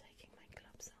know why I'm taking my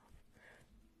gloves off for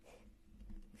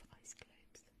ice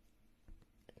globes.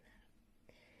 But no,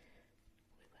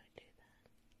 we won't do that.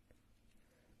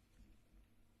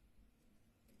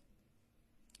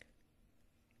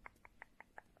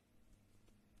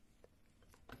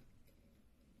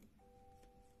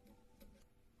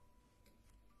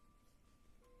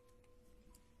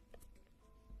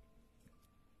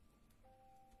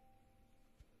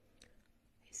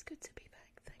 It's good to be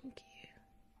back, thank you.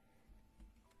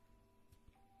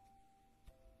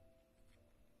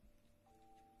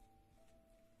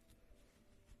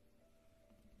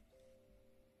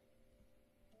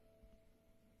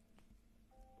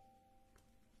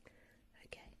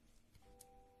 Okay.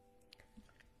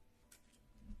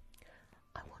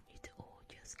 I want you to all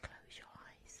just close your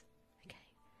eyes, okay?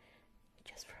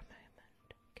 Just for a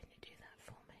moment. Can you do that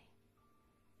for me?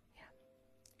 Yeah.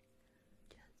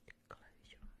 Just close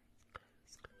your eyes.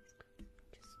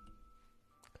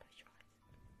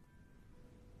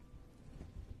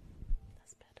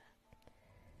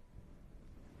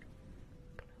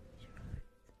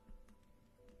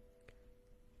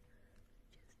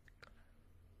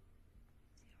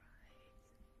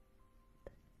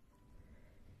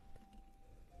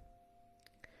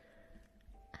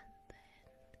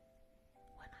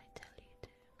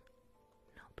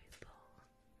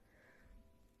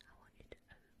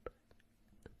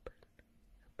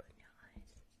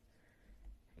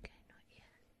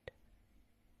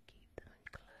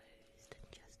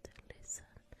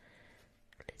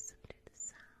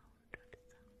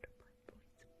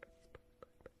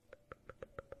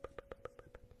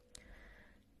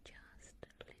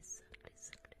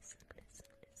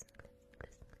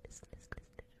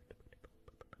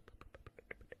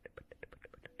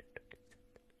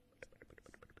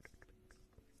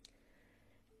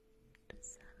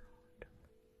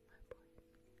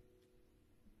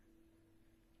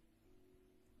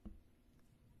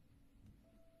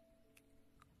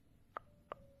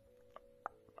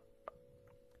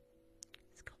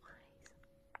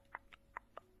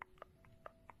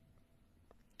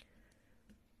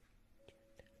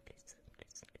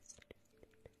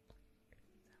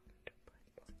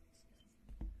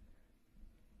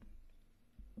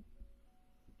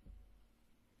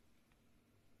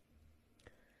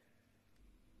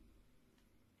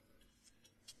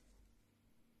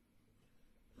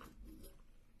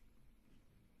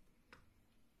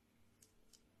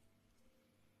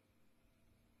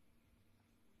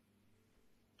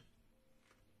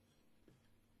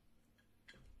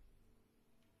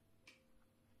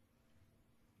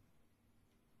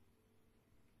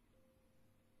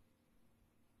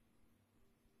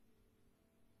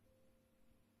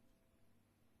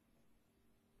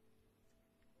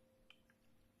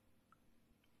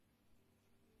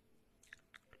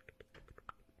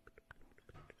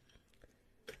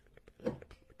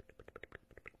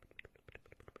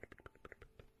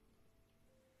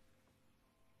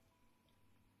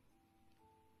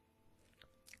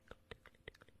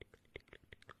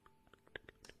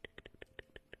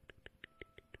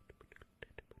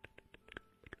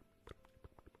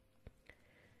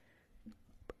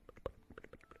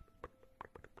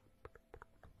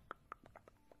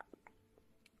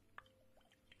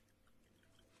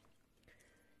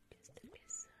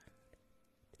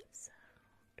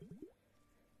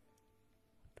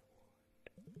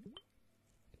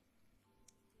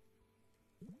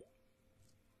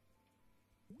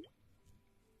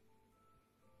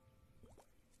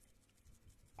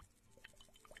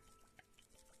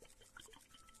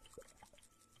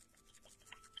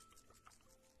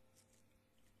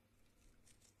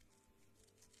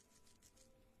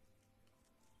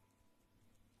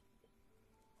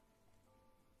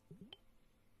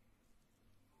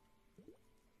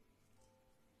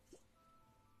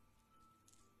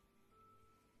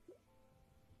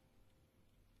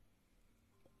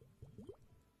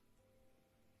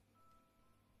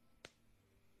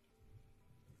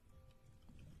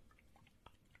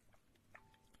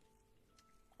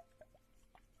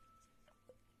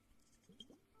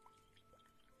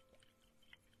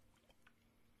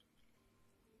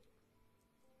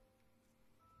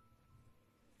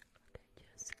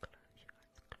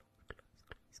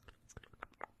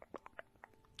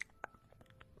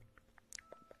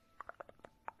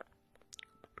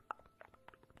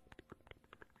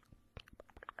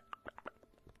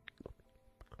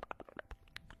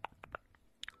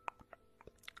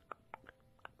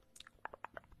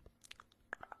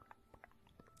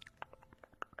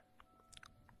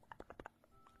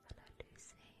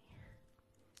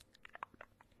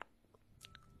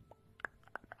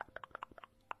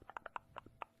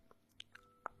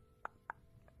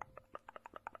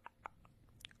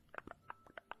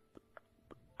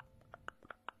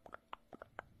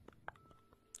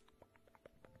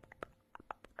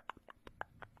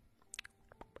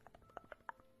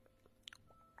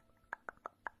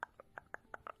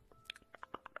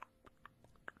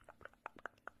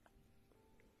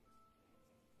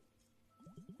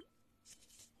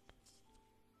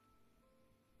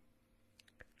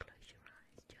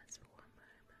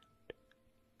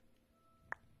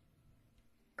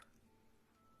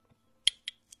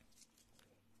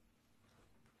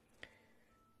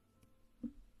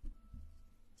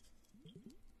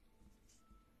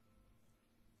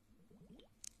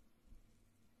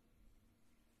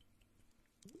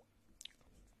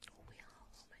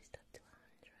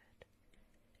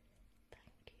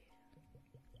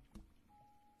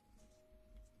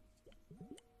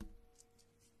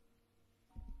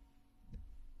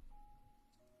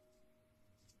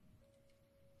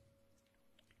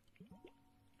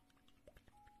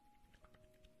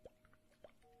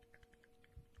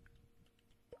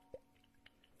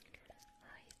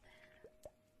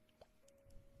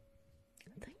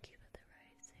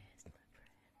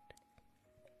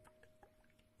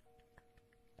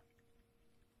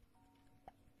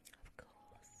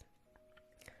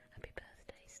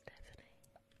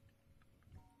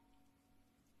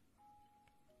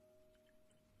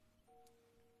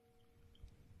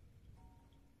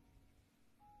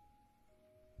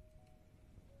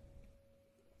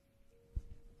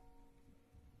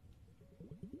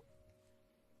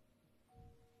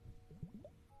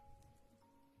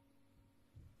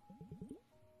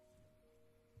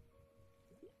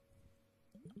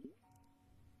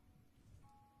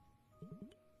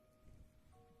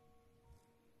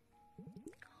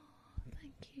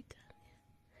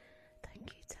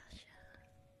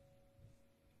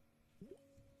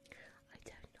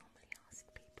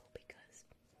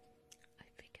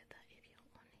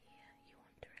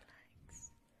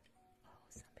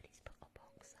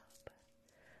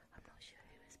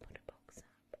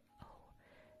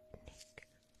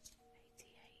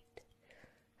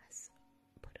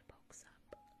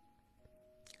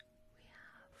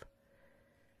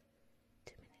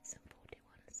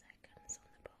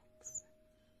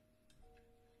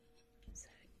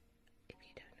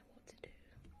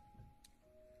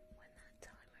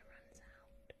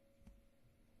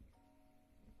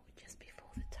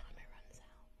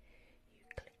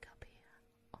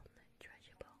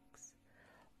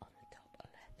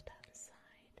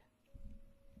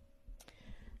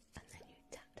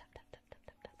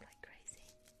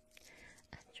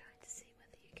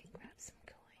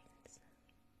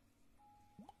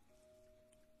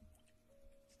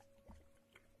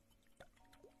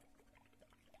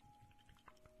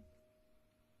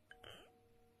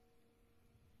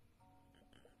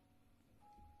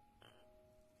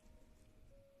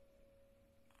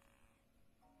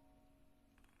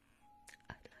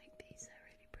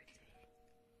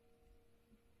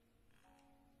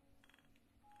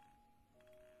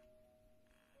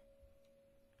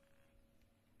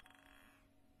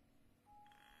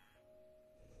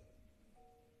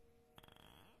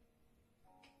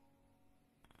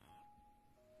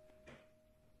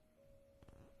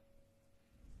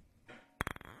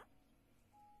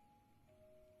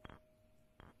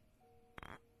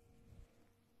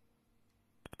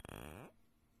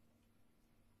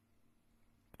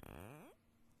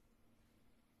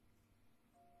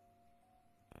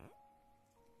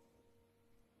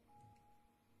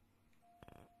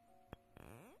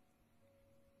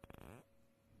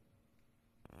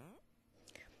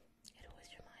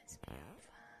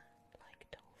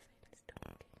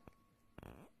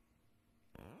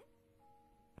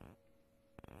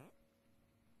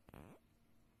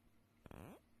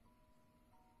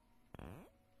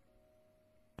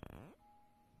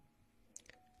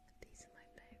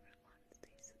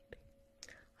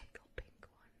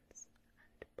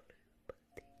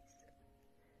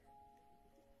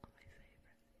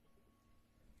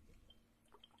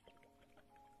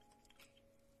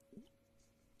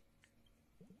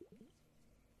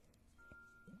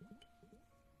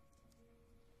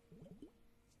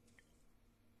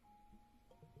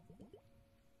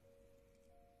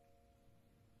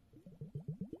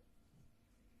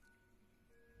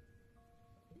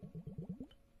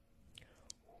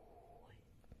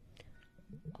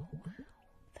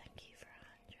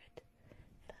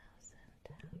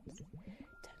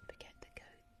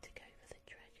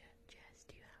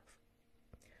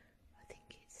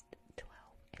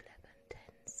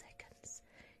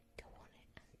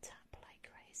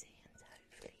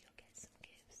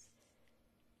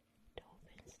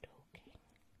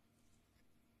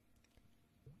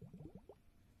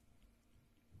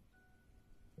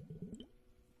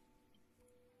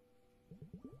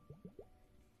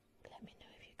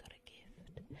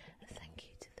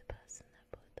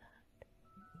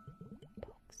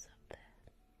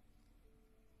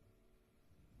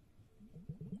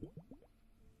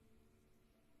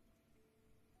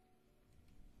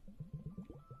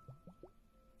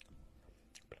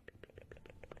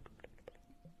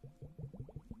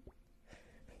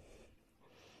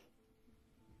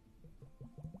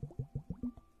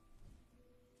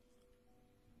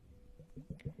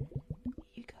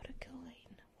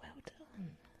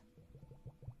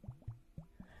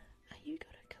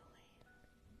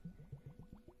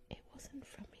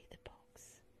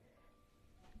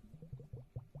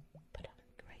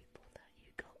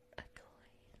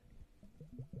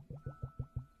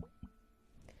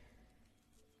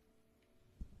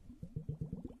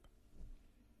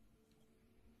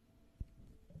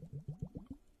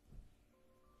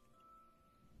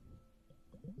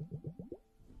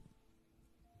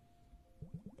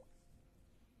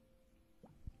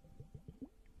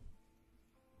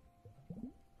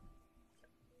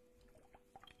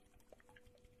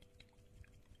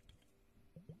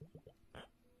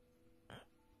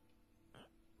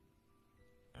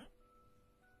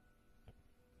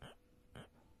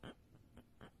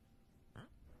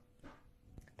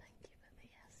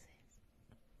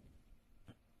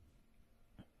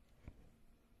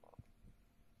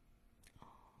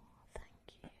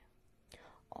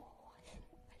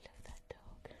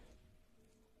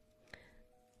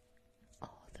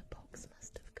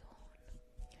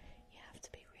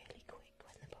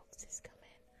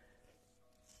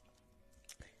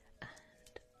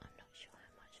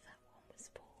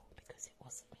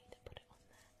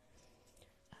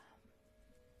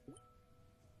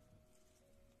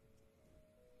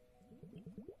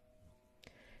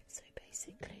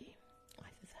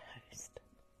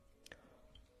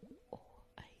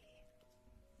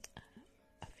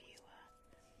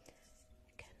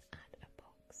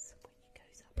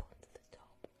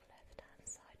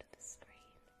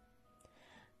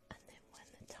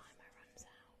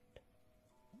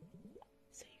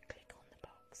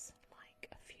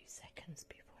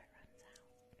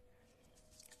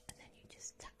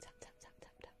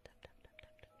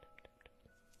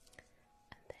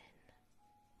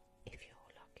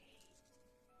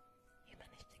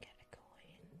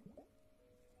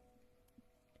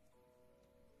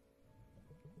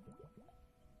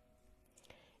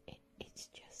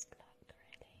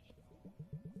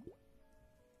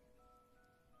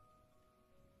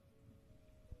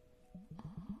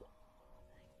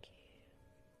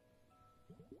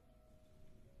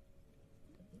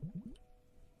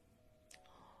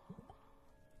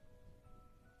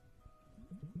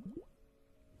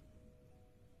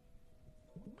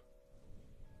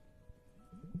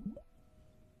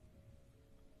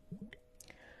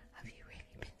 Have you really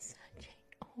been searching?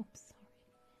 Oh, I'm sorry.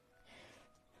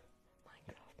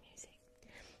 Minecraft music.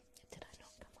 Did I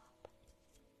not come up?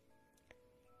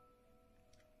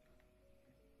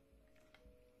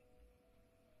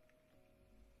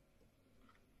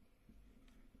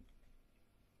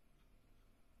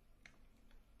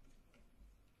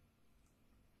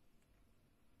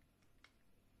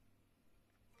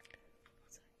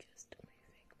 So I'm just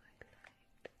moving my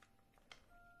light.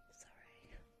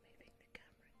 Sorry, moving the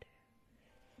camera too.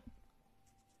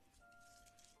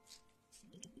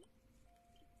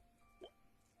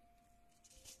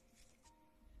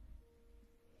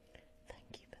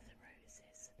 Thank you for the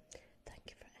roses. Thank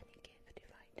you for any gift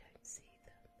if I don't see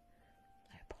them.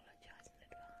 I apologise in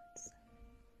advance.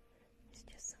 It's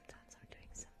just sometimes I'm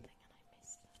doing something and I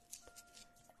miss them.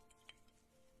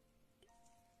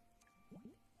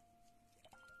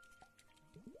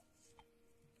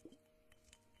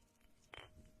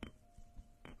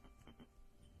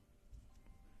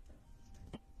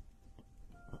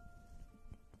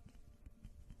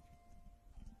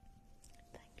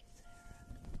 Thank you,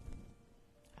 Sarah.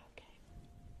 Okay,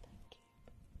 thank you.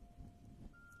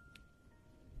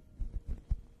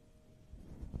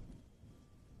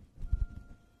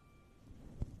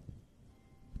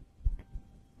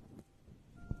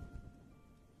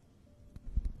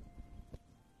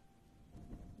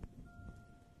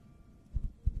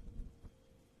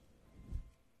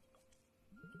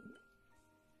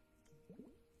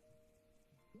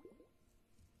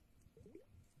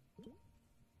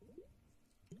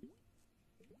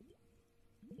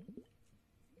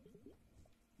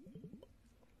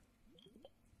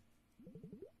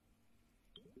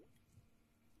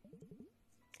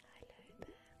 Hello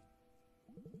there.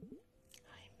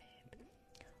 Hi, Mib.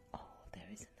 Oh, there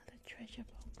is another treasure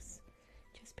box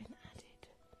just been added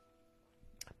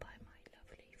by my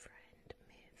lovely friend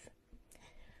Miv.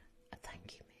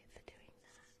 Thank you, Miv, for doing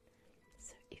that.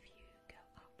 So if you go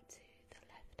up to the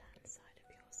left-hand side of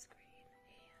your screen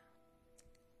here,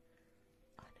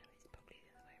 I know it's probably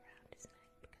the other way around, isn't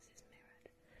it? Because it's mirrored.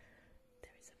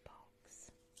 There is a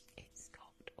box. It's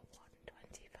got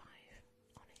 125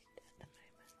 on it at the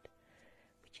moment,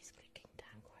 which is clicking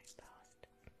down quite fast.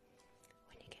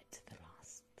 When you get to the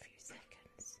last few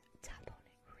seconds, tap on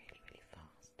it really, really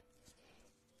fast,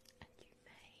 and you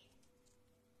may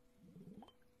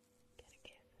get a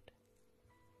gift.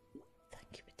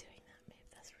 Thank you for doing that, Miv.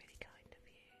 That's really kind of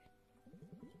you.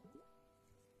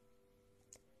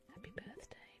 Happy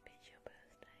birthday if it's your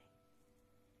birthday.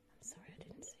 I'm sorry I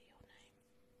didn't see your name.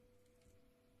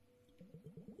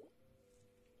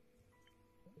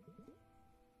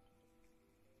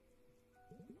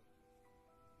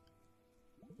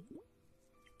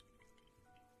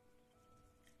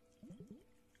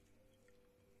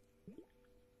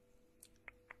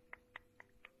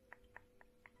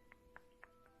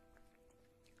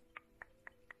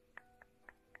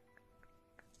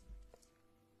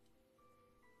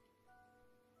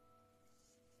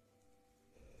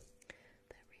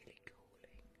 They're really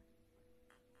cooling.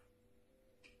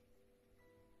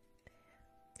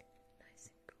 They're nice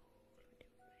and cool on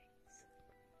your face.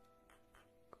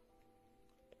 Cool.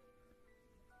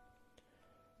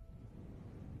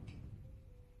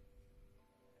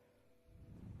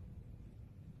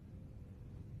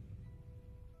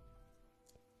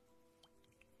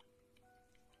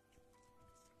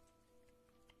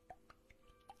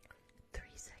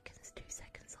 3 seconds, 2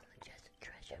 seconds on the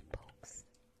treasure box.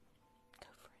 Go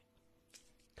for it.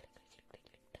 Click, click, click, click,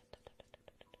 click. Da, da, da, da,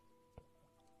 da, da.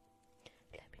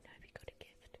 Let me know if you got a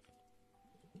gift.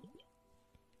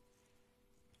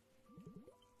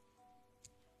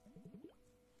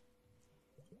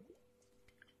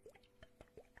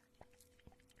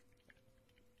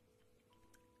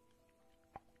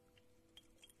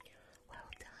 Well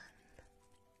done.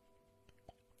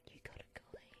 You got a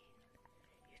coin.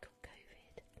 You got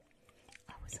COVID.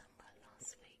 I was unwell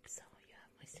last week, so you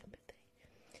have my sympathy.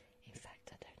 In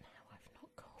fact, I don't know how I've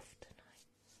not coughed tonight.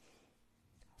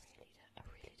 I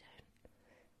really don't.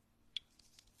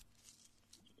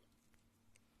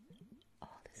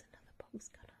 Oh, there's another box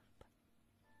gone up.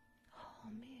 Oh,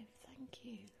 Miv, thank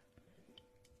you.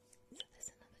 So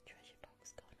there's another treasure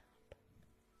box gone up.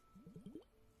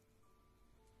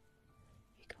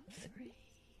 You got 3.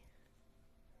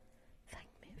 Thank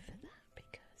me for that,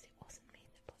 because it wasn't me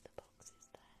that put the boxes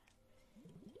there.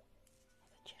 Or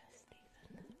the chest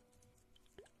even.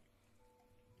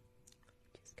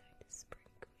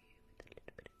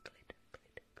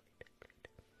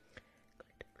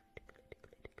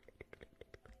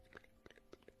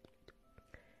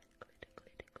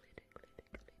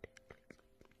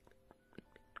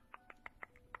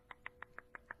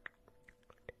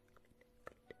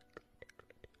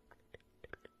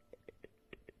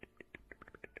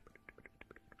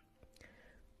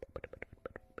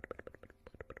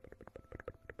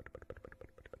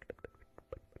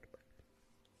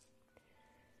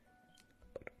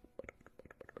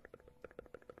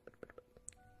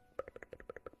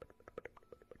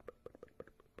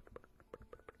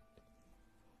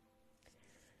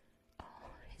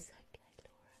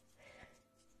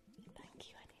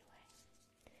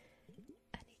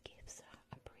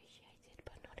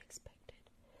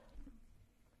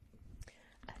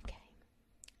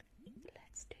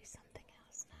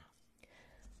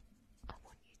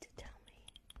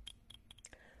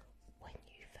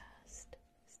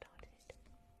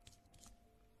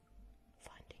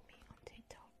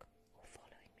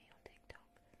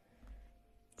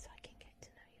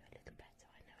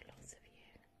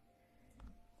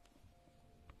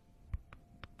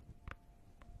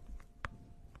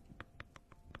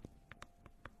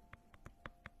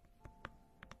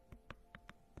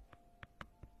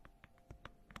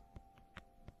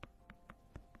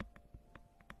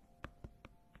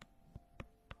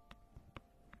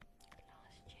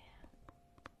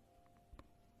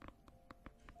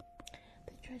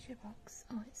 treasure box.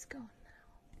 Oh, it's gone now.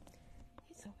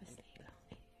 It's obviously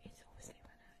long. It's obviously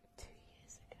run out 2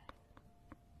 years ago.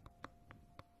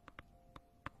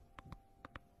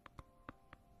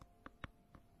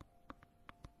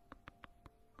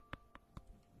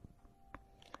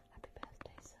 Happy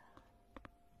birthday, sir.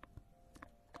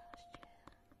 Last year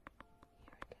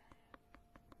ago.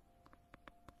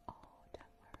 Oh,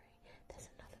 don't worry.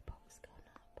 There's another box gone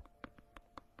up.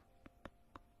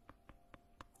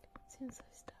 Since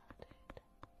I started a year ago.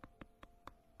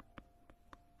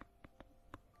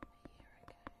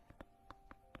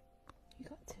 You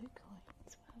got 2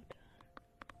 coins, well done.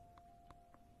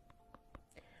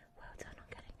 Well done on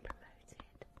getting promoted.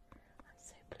 I'm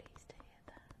so pleased to hear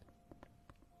that.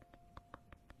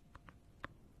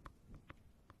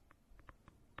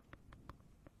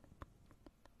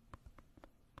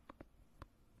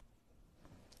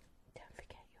 Don't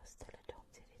forget you're still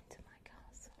adopted into my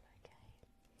castle, okay?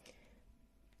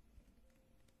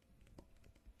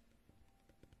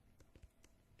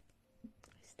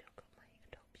 I still got my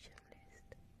adoption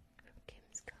list from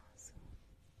Kim's Castle.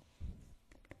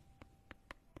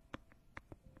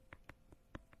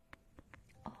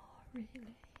 Oh,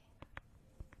 really?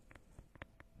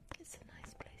 It's a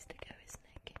nice place to go, isn't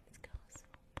it, Kim's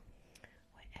Castle?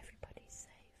 Where everybody's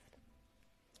safe.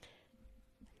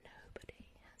 Nobody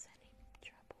has any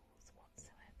troubles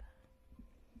whatsoever.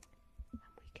 And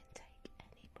we can take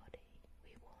anybody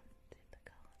we want in the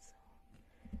castle.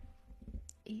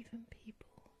 Even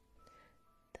people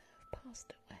that have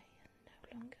passed away and no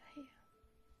longer here.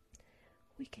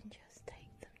 We can just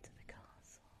take them to the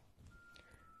castle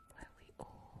where we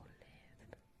all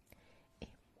live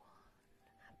in one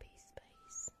happy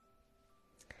space.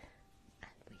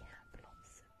 And we have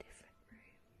lots of different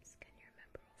rooms. Can you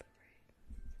remember all the rooms?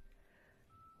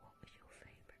 What was your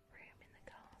favourite room in the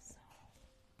castle?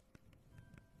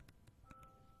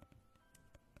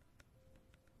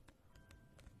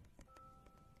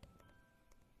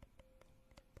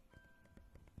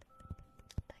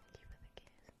 Thank you for the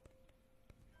gift.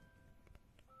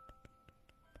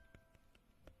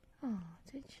 Oh,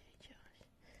 did she, Josh?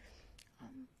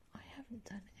 I haven't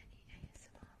done any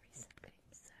ASMR recently,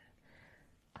 so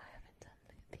I haven't done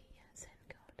the Zen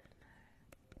garden, no.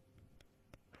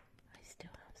 I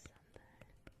still have some though.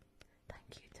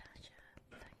 Thank you, Tasha.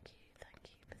 Thank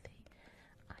you for the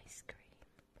ice cream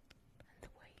and the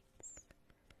weights.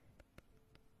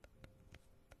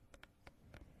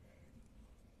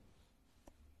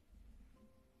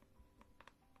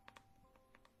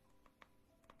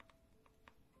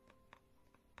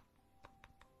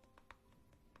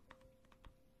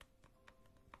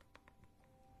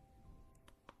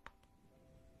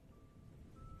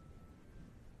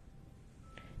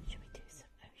 Should we do some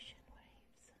ocean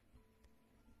waves?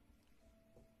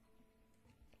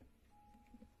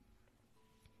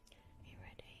 You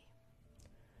ready?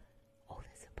 Oh,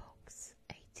 there's a box.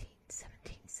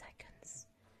 17 seconds.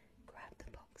 Grab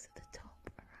the box at the top,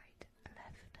 right,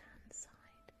 left hand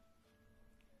side.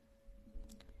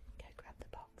 Go grab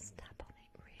the box, tap on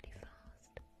it really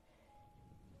fast.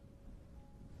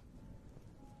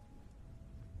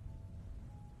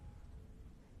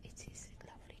 It is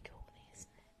lovely corny,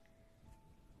 isn't it?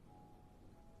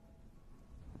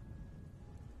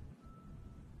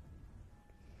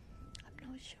 I'm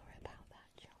not sure about that,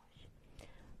 Josh.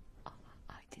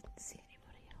 I didn't see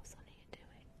anybody else on here do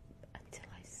it until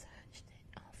I searched it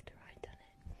after I'd done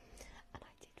it. And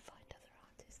I did find other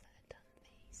artists that had done the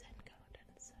Zen garden,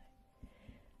 so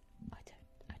I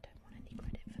don't want any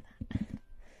credit for that.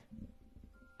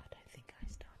 I don't think I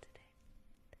started it.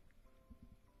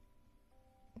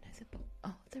 There's a box.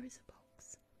 Oh, there is a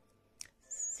box.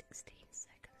 16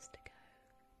 seconds to go.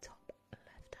 Top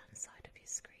left hand side of your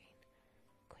screen.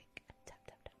 Quick. Tap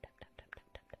tap tap tap tap tap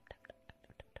tap tap tap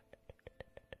tap tap tap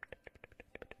tap tap.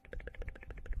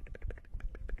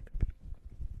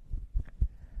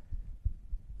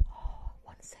 Oh,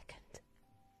 1 second.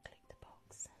 Click the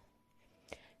box.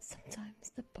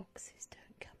 Sometimes the boxes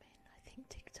don't come in. I think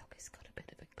TikTok has got a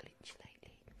bit of a glitch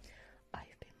lately.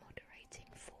 I've been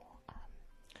moderating for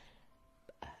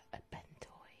a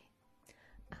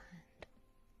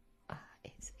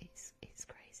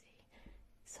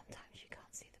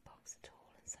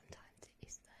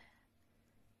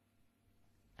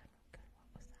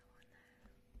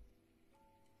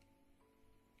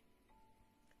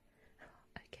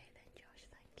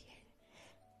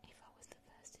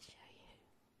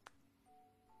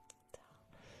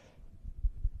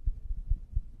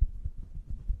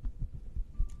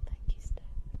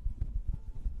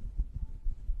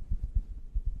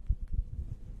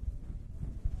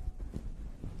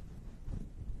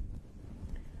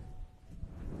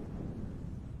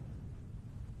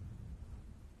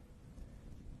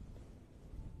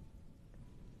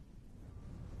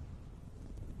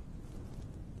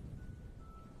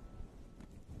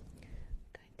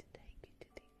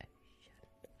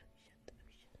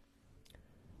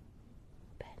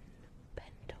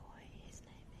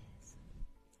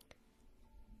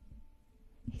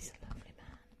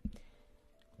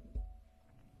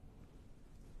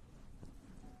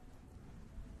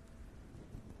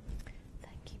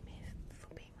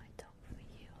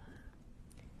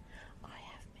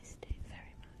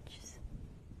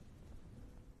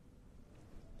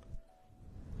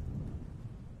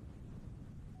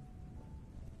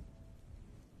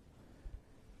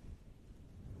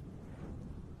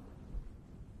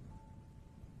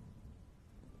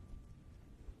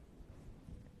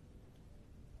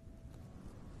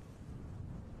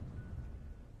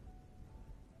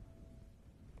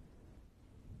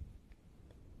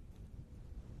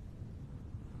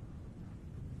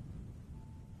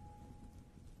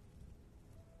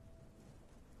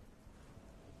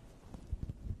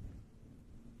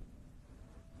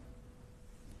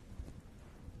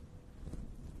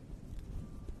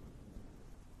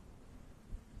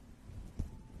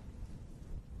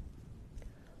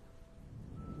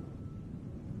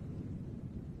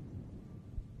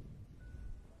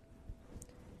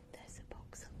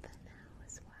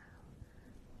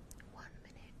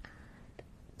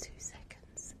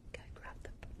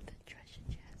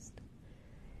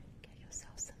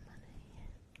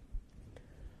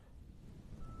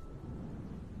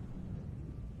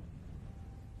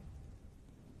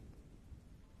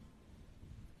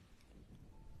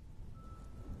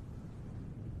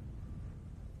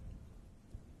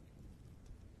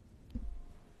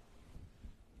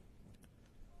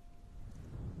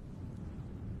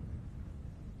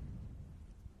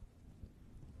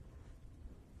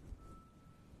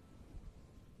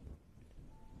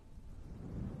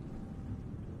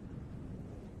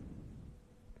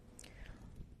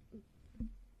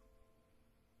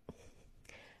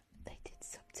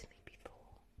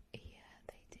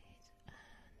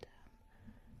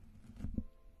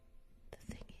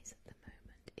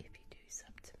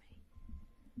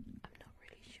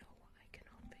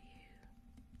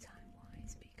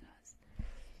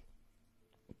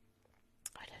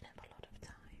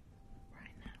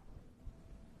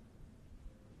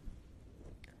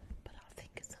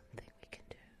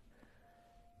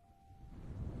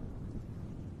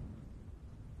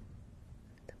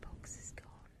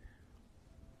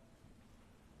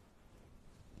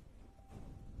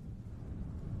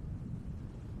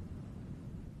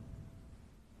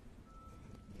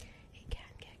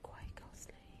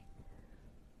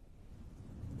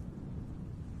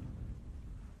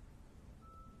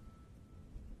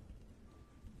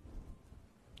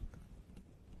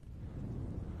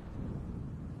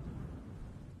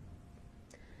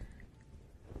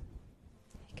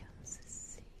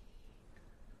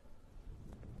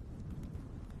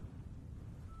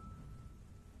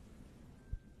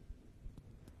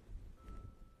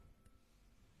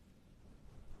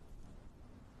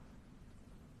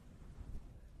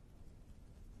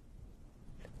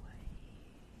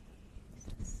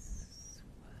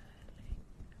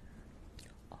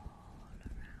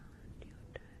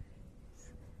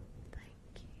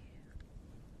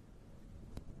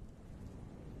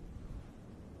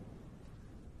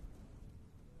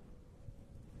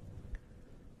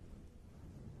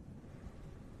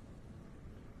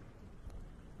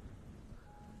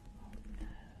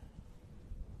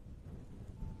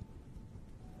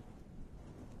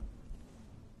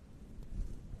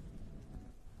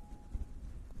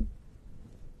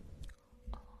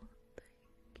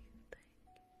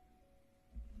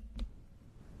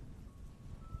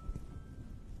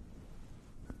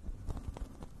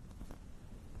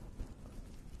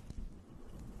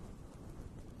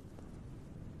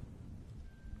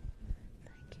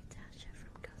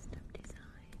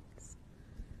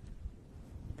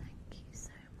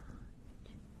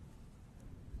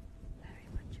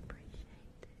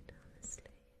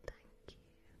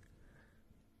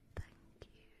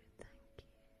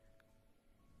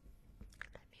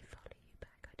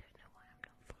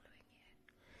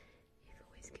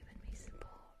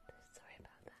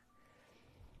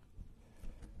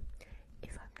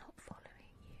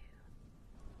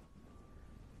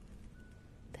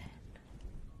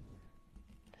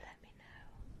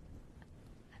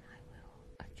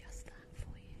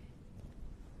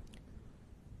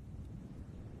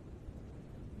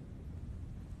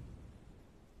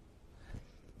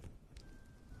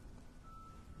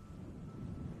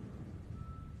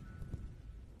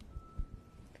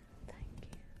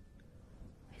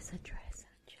a dress,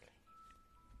 actually.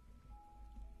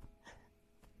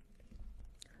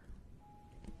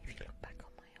 If you look back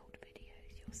on my old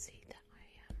videos, you'll see that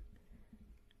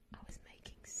I was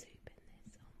making soup in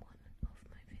this on one of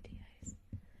my videos.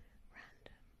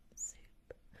 Random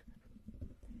soup.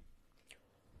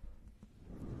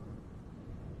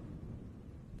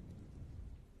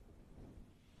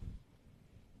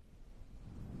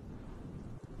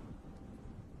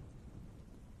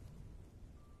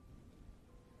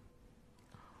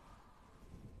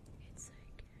 It's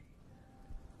okay.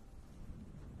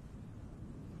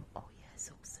 Oh yes,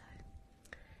 also,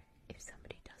 if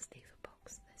somebody does leave a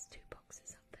box, there's 2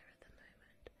 boxes up there at the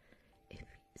moment. If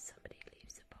somebody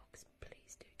leaves a box,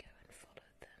 please do go and follow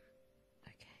them,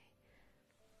 okay?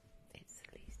 It's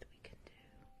the least we can do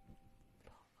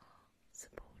for our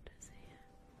supporters here.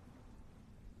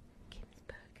 Kim's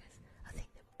Burgers. I think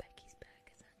they were Becky's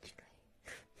Burgers, actually.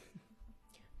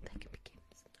 They can be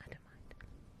Kim's, I don't mind.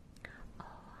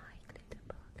 Oh, hi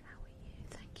Glitterbug, how are you?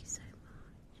 Thank you so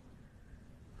much.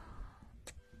 Oh,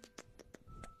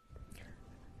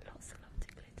 lots of love to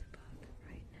Glitterbug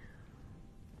right now.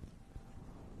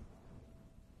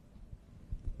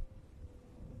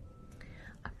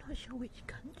 I'm not sure which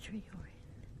country you're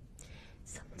in.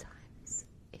 Sometimes,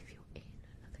 if you're in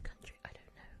another country, I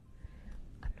don't know.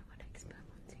 I'm not an expert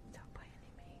on TikTok by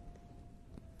any means.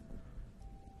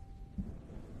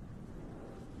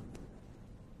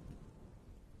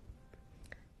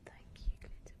 Thank you,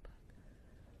 Glitterbug.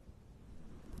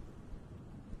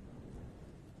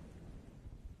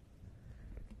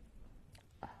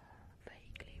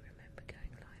 Vaguely remember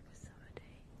going live with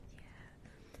somebody. Yeah,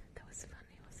 that was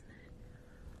funny, wasn't it?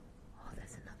 Oh,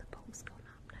 there's another box gone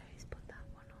up now. Who's put that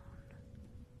one on?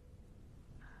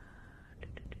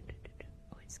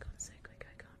 Oh, it's gone so quick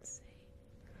I can't see.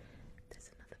 There's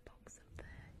another box up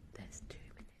there. There's 2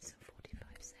 minutes and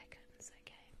 45 seconds,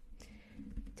 okay?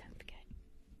 Don't forget,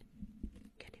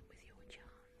 get in with your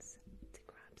chance to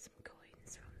grab some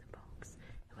coins from the box.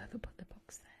 Whoever put the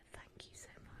box there, thank you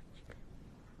so much.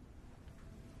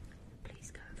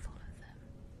 Please go and follow them.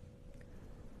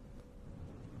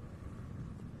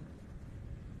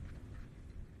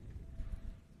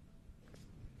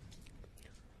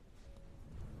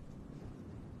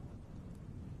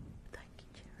 Thank you,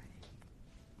 Jerry.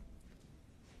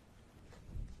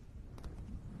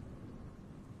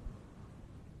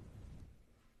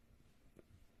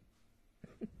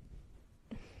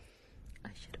 I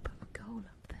should have put a goal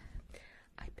up there.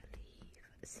 I believe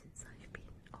since I've been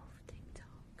off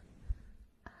TikTok,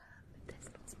 there's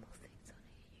lots more things on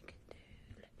here you can do.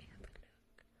 Let me have a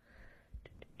look.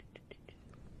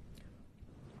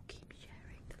 Keep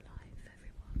sharing the live,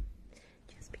 everyone.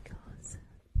 Just because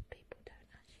people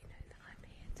don't actually know that I'm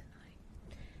here tonight.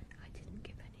 I didn't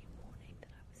give any warning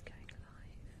that I was going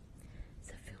live.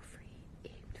 So feel free,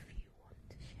 if you want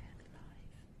to share the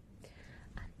live,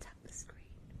 and tap the screen.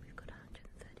 We've got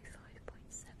 135.7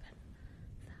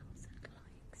 thousand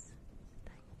likes.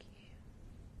 Thank you.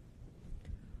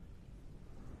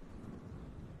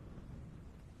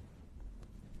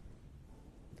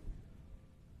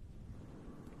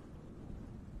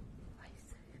 Hi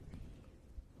Sophie.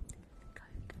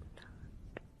 Coconut.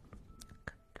 You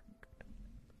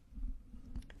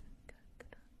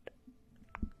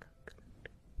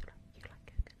like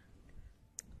coconut?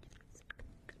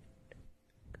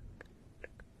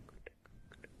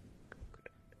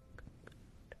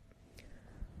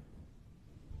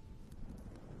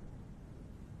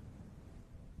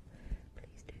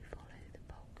 Please do follow the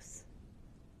box,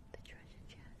 the treasure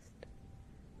chest.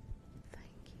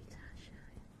 Thank you, Tasha.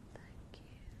 Thank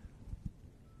you.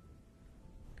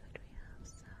 Could we have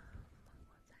some,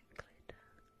 what's that, glitter?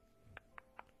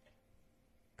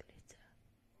 Glitter.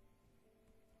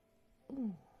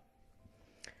 Ooh.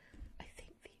 I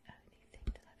think the only thing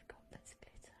that I've got that's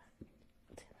glitter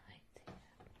tonight here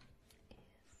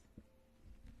is,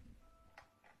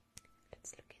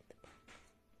 let's look in the box.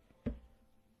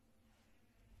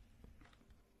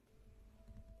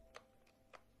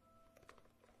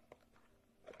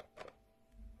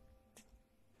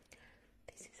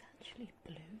 This is actually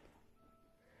blue,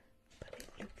 but it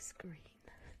looks green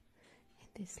in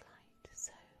this light,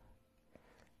 so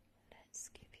let's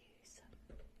give you some.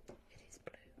 It is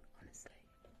blue, honestly,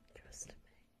 trust me.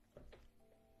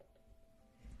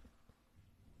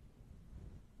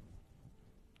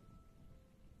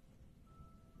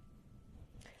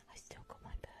 I still got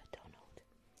my bird, Donald.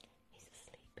 He's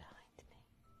asleep behind me.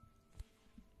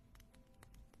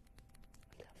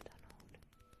 We love Donald.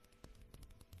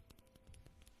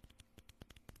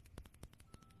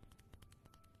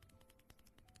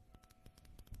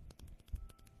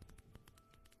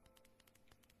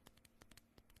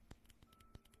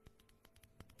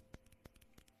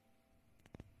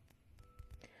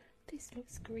 this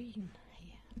looks green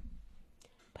here,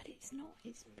 but it's not,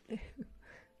 it's blue.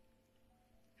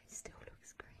 It still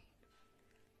looks green.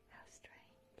 How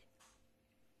strange.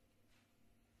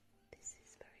 This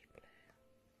is very blue.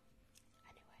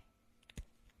 Anyway,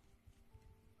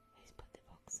 who's put the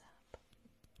box up?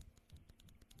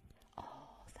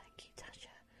 Oh, thank you,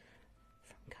 Tasha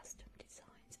from Custom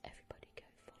Designs. Everybody go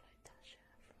follow Tasha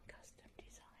from Custom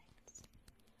Designs.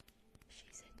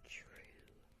 She's a true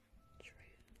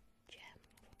gem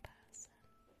of a person.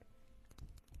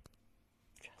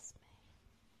 Trust me.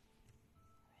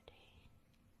 Ready?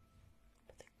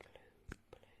 For the glue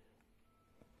blue.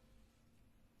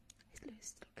 It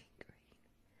looks looking green.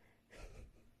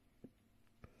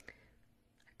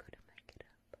 I couldn't make it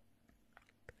up.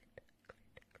 Glitter,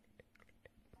 glitter, glitter,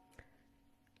 glitter.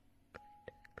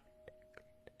 Glitter, glitter,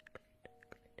 glitter, glitter,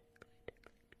 glitter,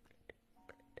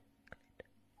 glitter,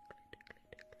 glitter,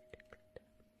 glitter,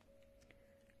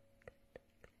 glitter,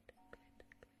 glitter,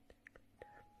 glitter,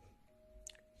 glitter,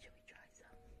 Shall we try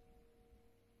some?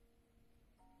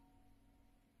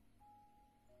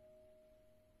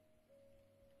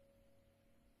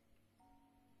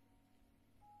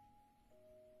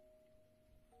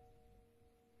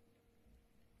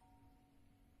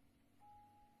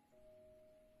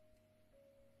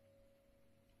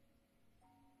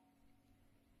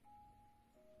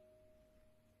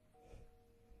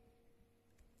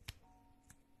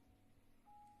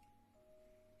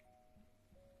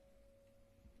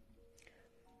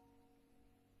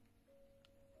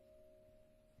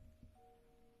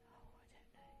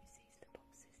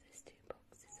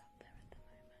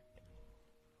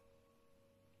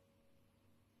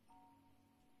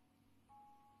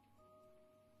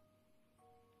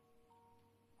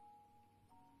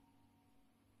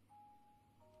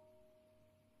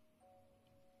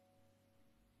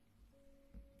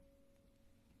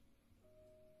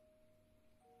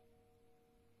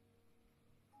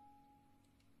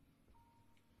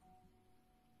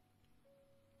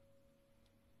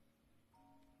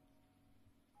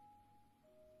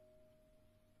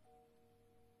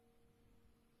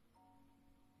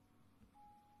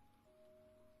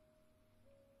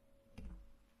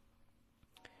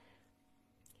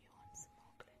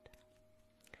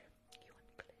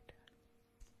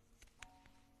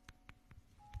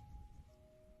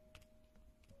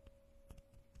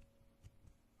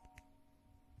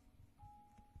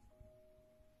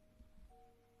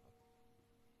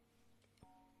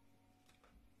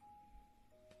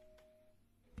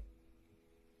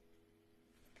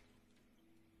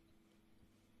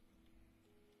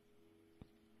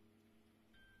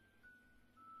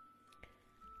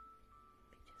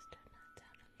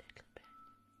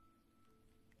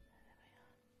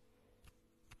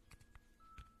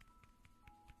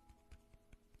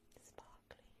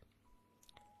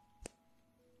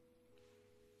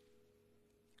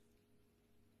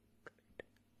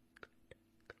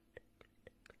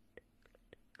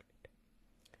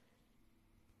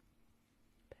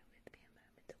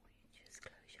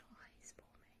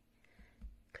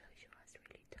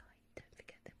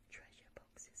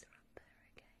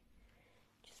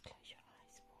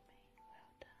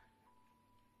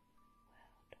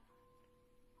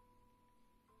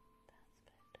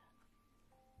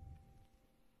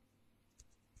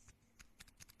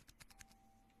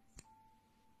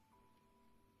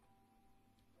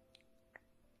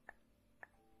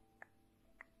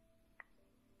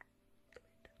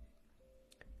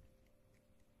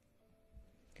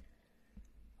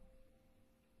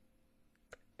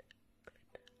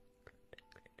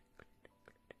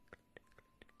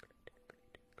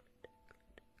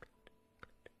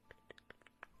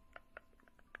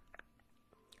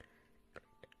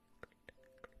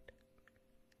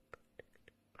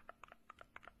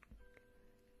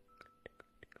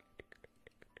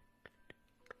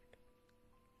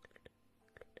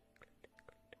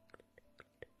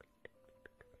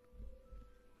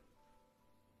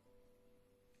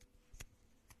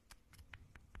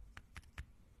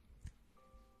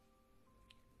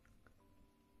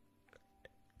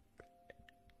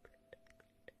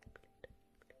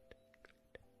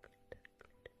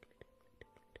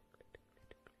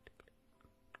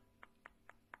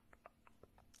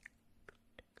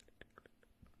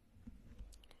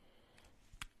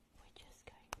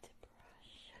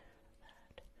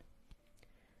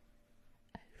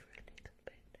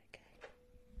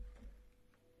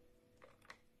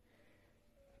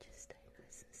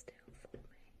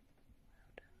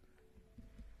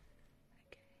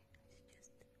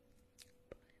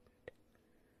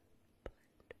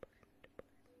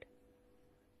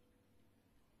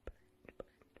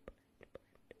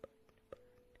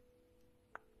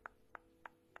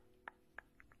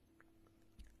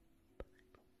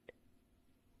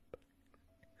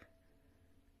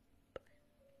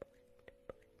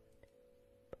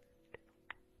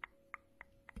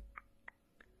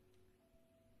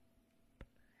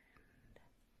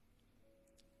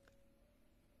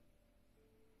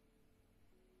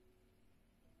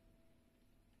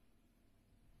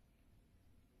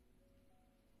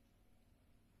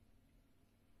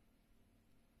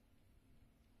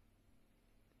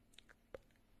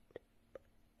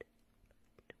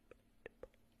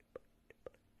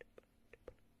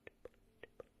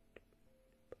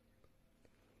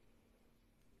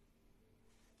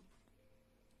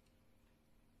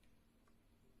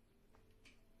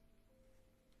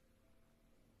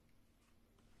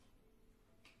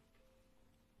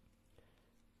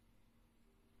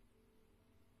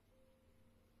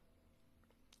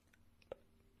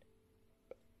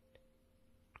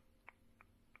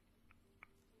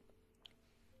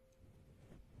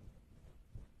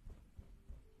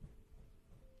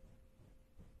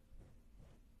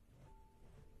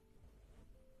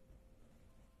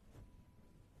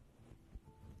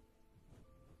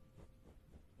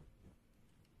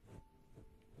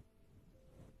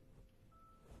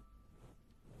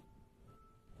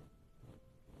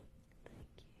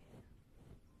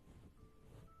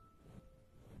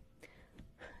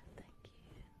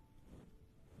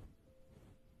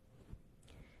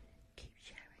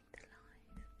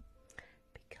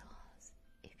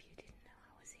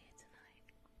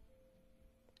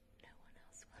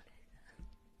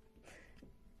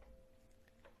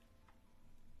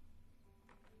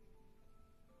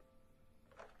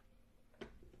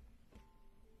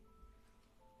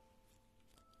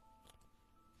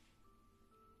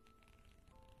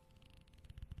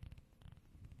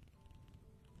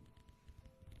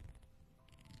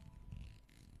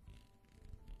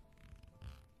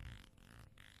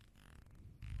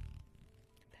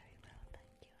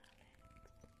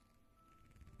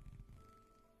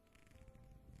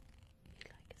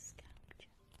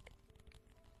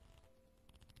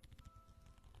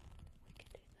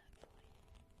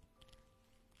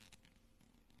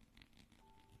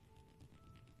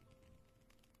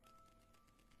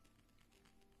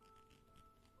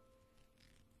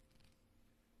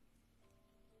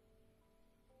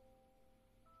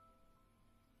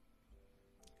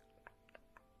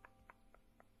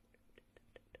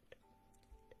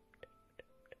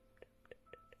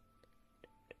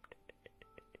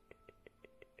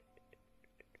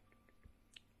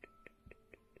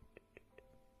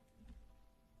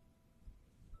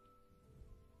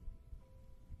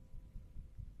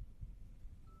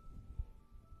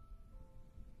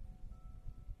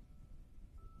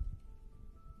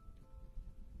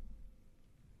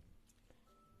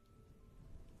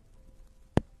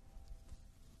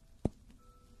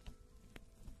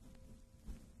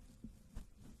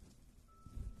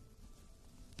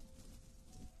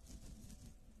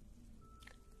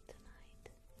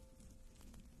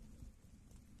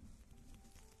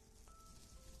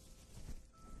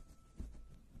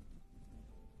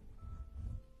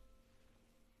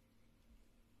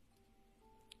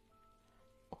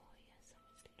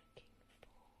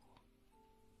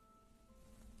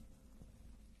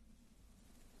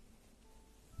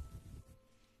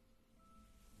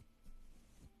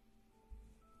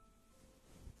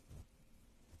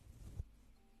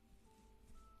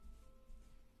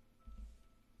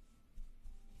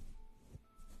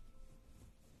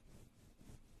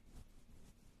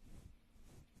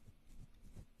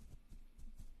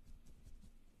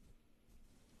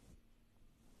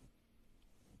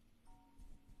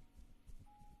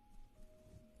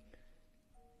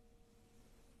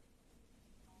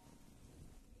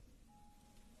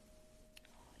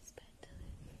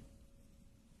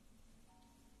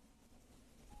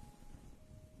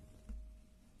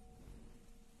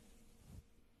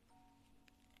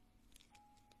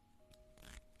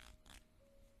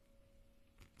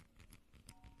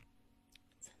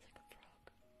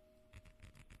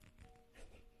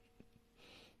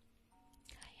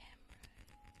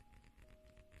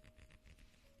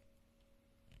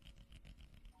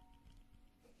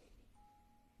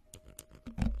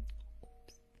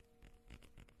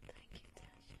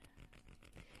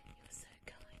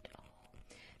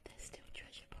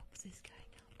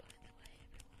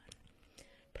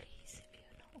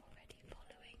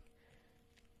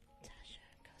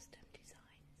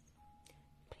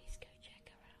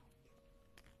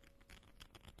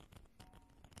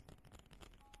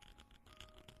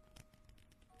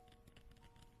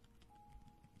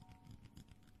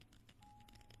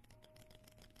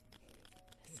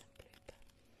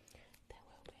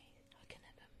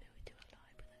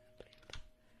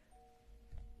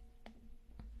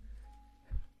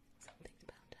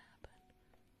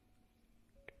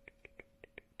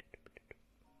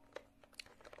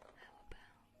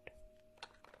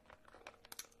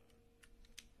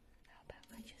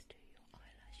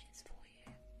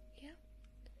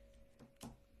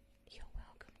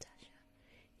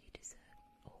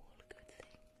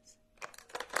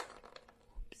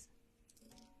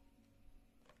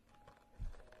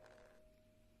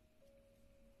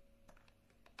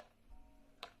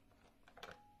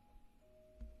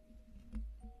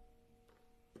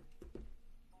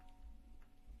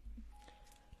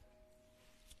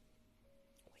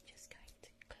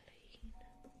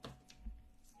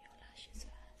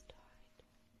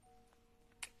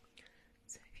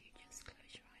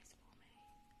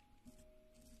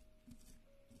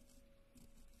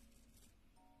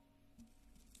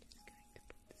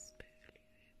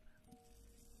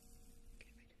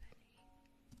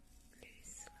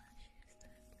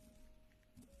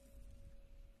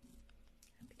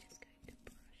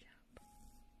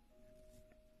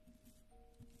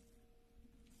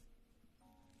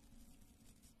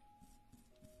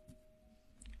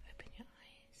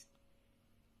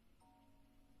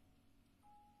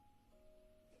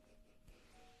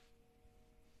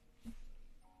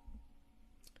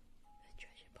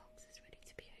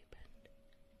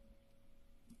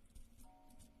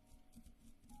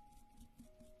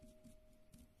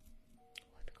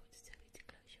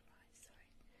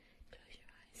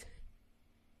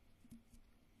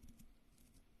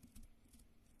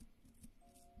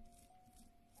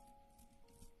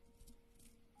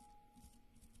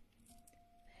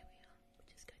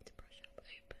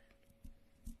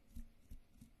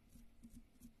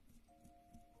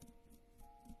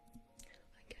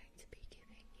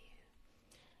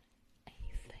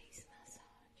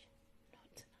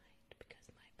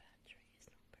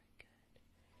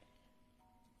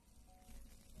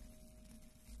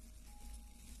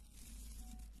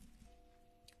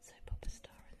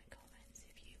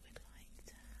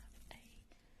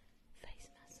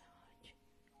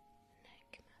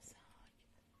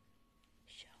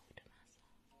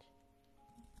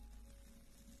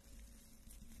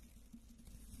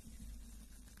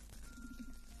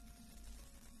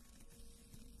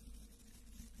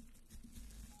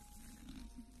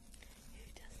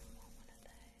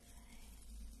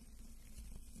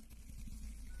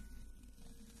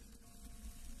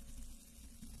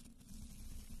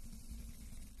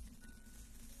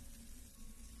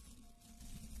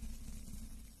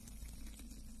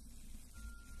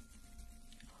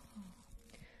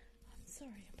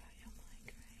 sorry about your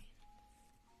migraine.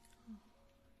 Oh,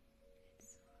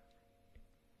 it's alright.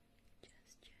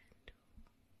 Just gentle.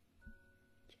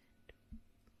 Gentle.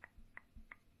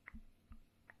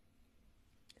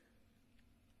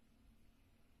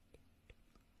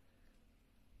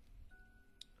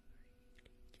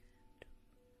 Really gentle.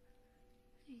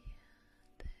 Yeah,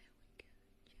 there we go.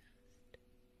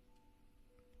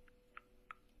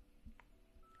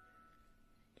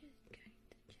 Just going to gently on your head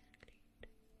like that.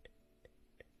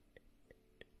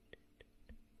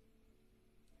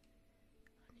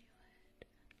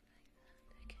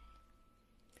 Okay.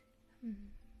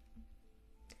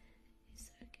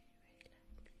 It's okay.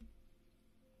 Relax.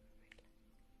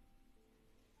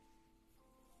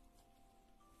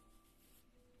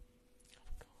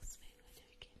 Of course, we will do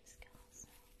Kim's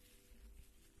Castle.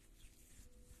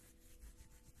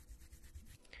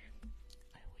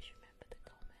 I always remember the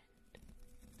comment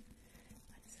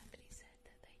when somebody said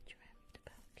that they dreamt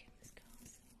about Kim's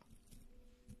Castle.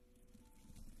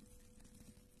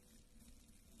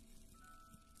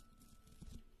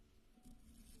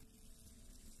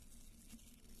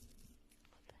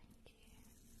 Well, thank you.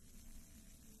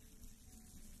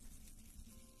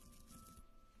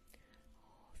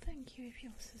 Oh, thank you if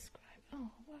you're subscribed. Oh,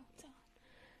 well done.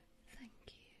 Thank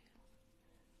you.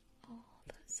 Oh,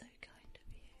 that's so kind of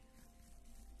you.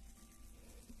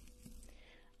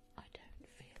 I don't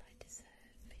feel I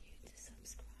deserve for you to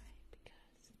subscribe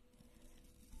because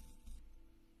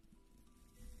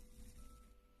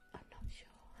I'm not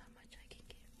sure how much I can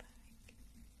give back.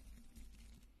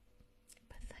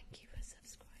 But thank you for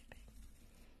subscribing.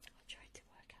 I'll try to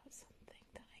work out something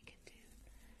that I can do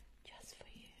just for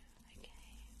you,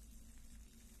 okay?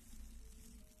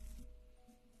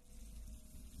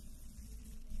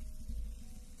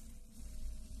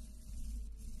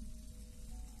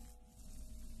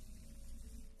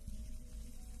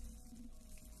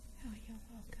 Oh, you're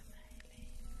welcome, Hayley.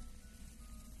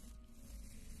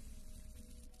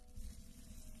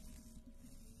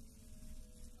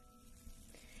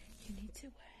 You need to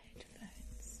wear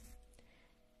headphones.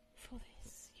 For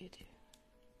this, you do.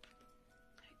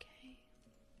 Okay?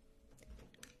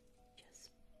 Just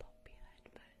pop your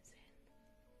headphones in.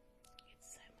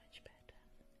 It's so much better.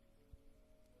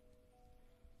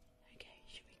 Okay,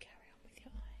 should we carry on with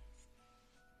your eyes?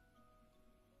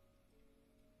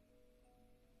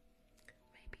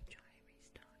 Maybe try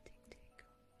restarting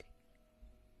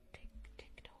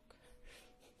TikTok.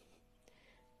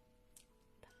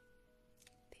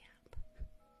 The app.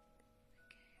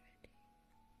 Okay, ready?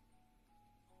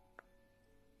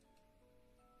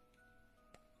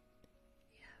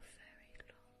 You have very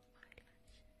long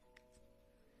eyelashes.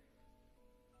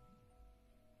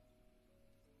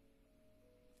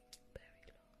 Very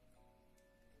long.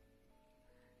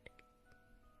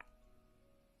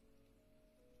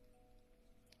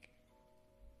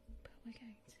 But we're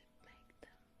going to make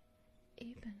them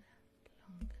even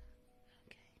longer,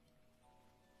 okay?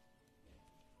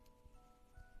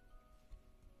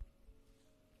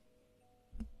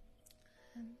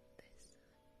 And this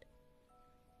side.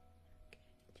 Okay,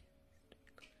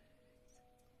 just close.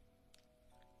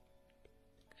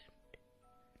 Good.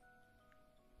 Oh,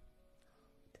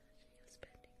 Tasha, you're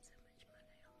spending so much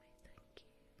money on me, thank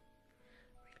you.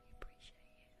 Really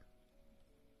appreciate you.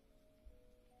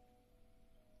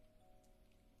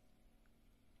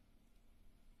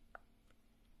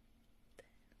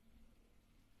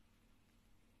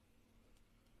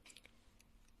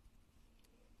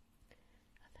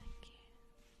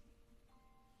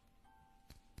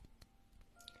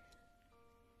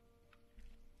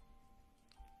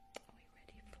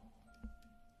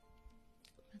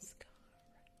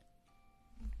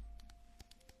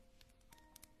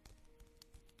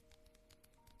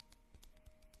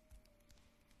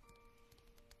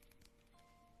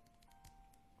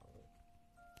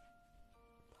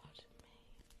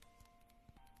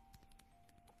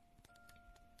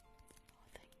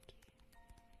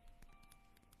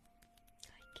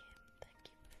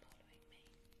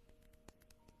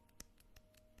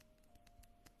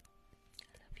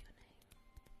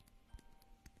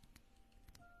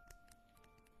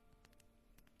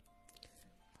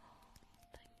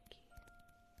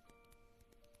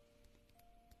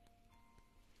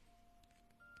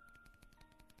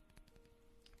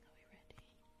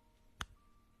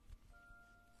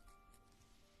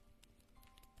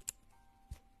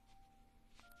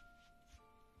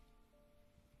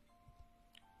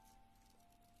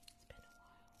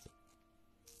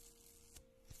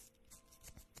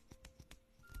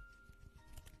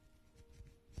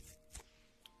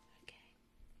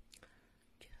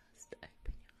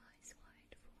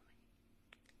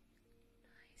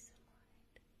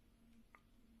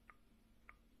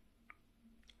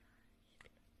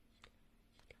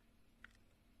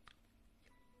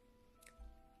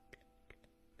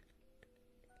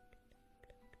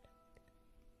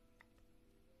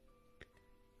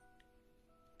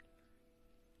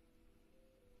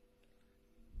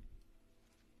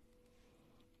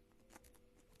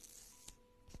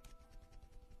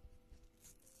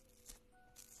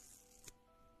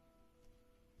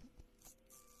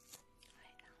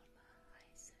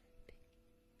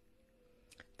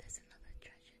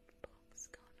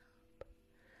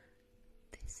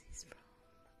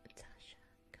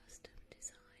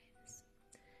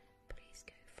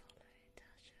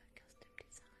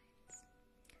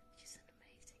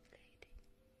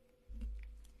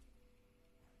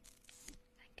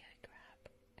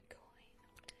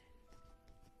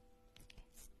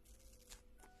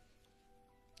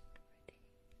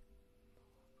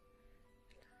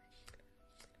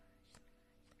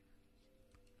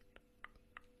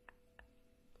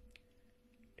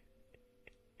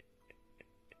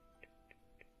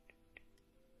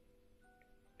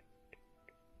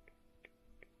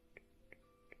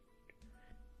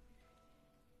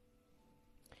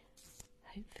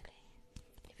 Hopefully,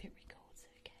 if it records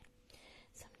okay.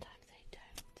 Sometimes they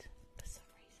don't for some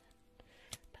reason,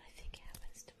 but I think it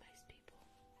happens to most people.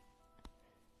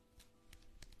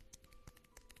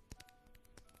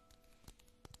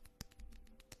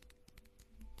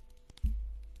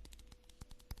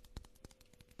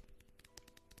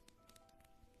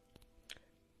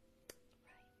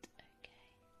 Right, okay.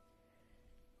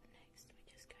 Next, we're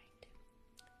just going to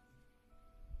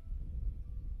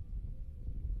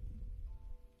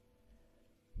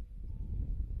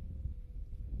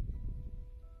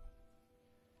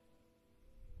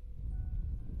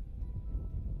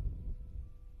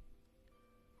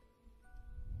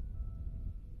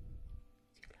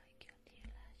do you like your new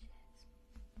lashes?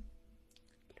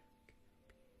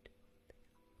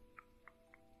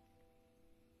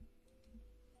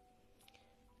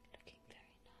 Looking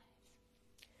very nice.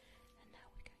 And now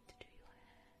we're going to do your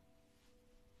hair.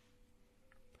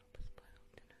 Proper spoiled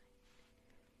tonight.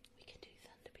 We can do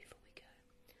thunder before we go.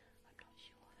 I'm not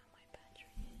sure how my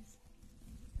battery is.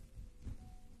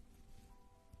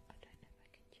 I don't know if I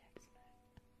can check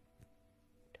smoke.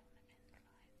 Don't want to end the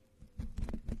live.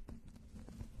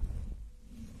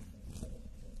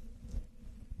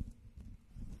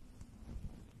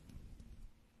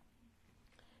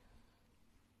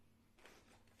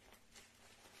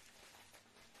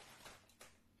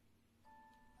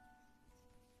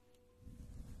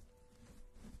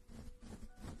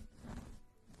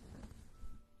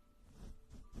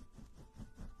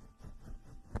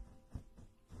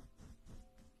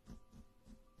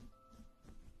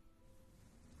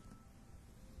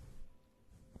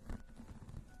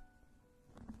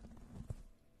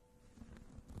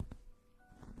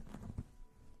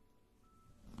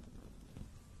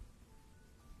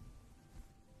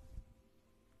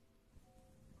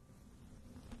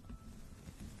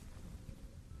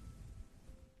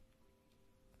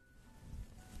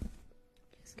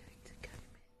 Just going to comb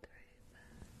it through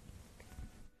first.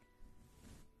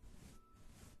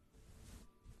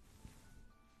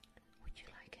 Would you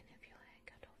like any of your hair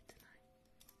cut off tonight?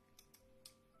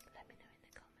 Let me know in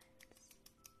the comments.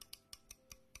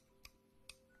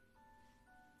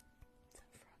 It's a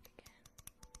frog again.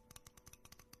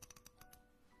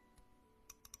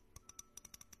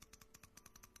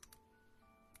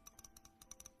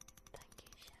 Thank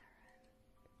you, Sharon.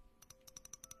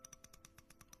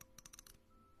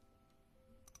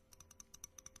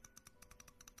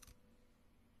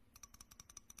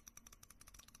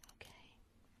 Okay.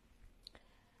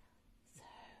 So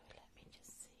let me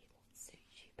just see what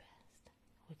suits you best.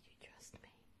 Would you trust me?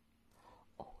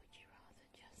 Or would you rather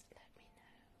just let me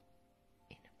know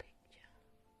in a picture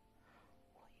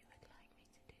what you would like me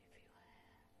to do for your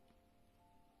hair?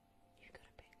 You've got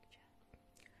a picture.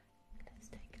 Let's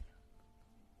take a look.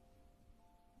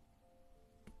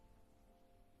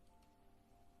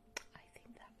 I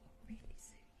think that will really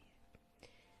suit you.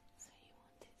 So you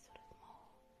want it sort of more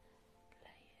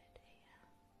layered here.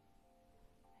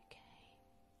 Okay.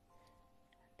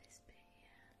 And this bit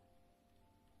here.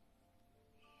 Here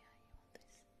you want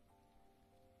this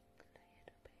layered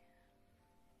up here.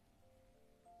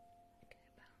 Okay,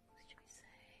 about, should we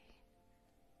say,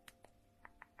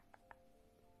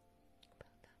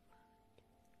 about that much?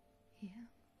 Here.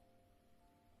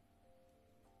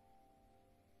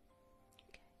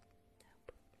 Okay, no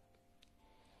problem.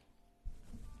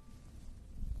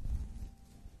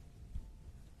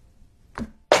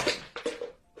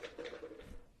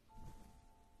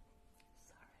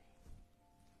 Sorry.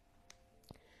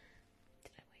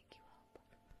 Did I wake you up?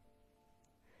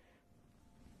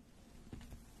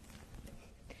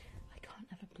 I can't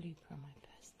have a blooper on my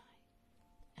first night.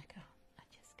 I can't. I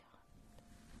just can't.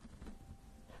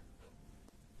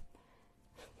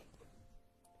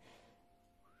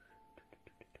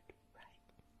 Right.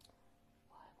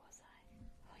 Why was I?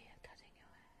 Oh yeah, cutting your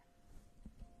hair.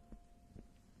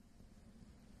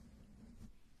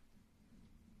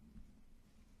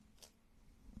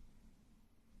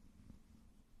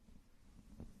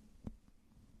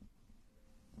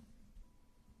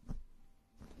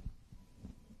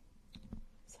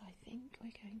 So I think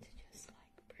we're going to just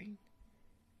like bring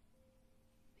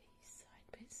these side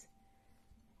bits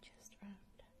just round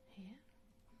here.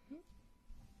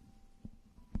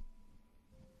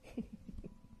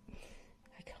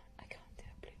 I can't do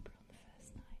a blooper on the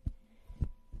first night.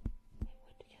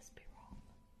 It would just be wrong.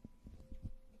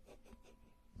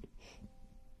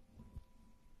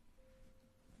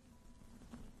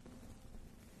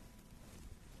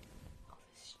 Oh,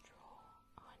 the straw.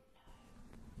 Oh no.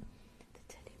 The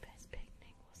teddy bear's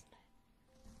picnic, wasn't it?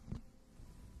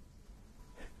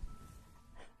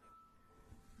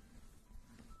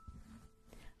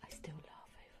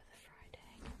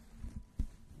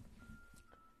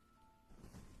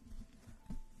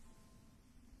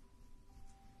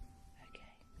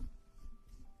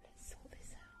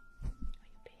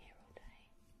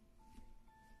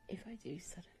 If I do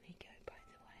suddenly go, by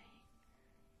the way,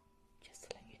 just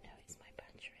to let you know, it's my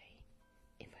battery.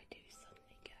 If I do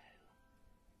suddenly go,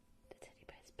 the teddy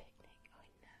bear's picnic, I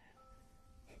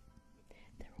know.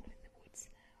 They're all in the woods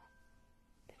now.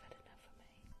 They've had enough of me.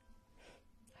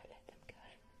 I let them go.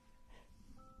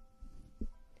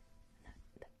 And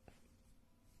that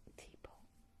teapot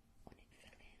on it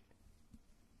fell in.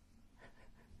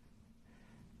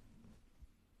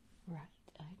 Right,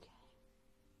 okay.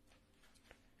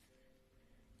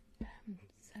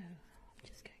 So I'm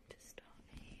just going to start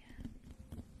here.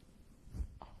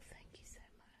 Oh, thank you so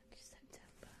much,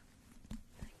 September.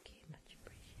 Thank you, much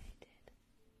appreciated.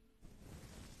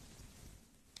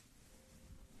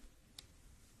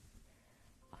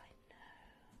 I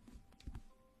know.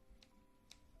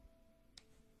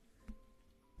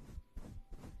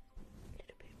 A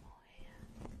little bit more here.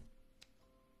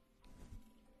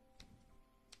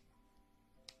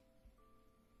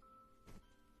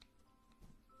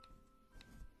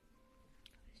 Let's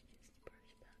just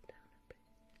brush that down a bit.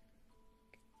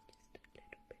 Just a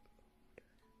little bit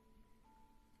more.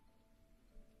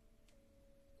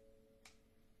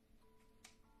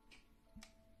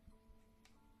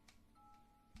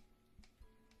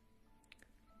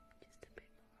 Just a bit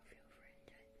more of your fringe,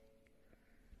 I think.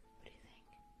 What do you think?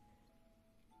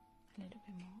 A little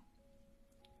bit more?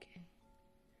 Okay.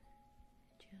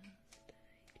 Just a little bit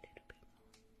more.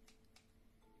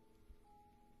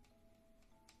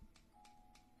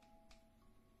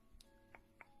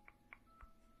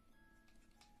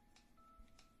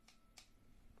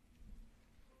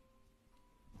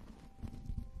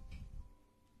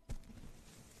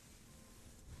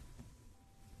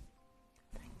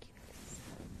 Thank you, Melissa.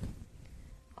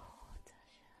 Oh,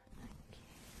 Tasha, thank you.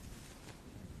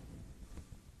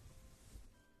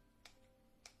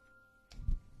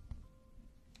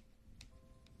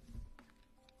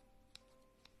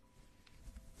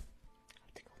 I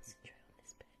have to concentrate on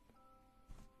this bit.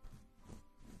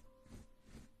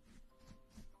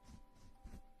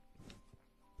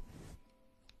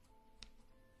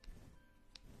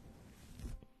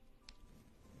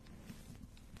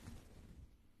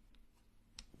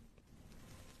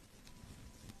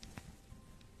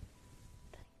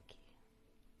 Thank you.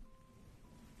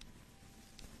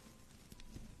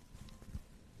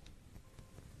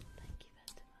 Thank you,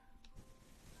 Fatima.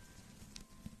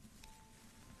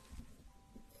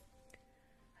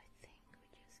 I think we're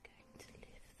just going to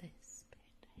lift this bit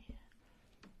here.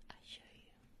 I show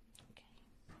you, okay?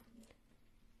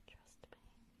 Trust me.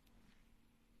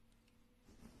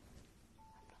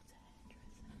 I'm not a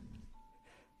hairdresser.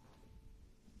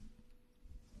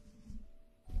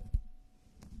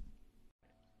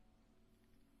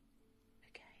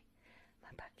 Okay, my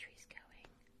battery's going.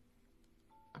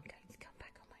 I'm going to come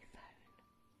back on my phone.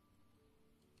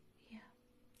 Yeah.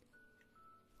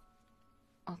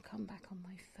 I'll come back on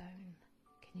my phone.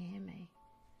 Can you hear me?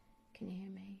 Can you hear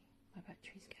me? My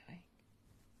battery's going.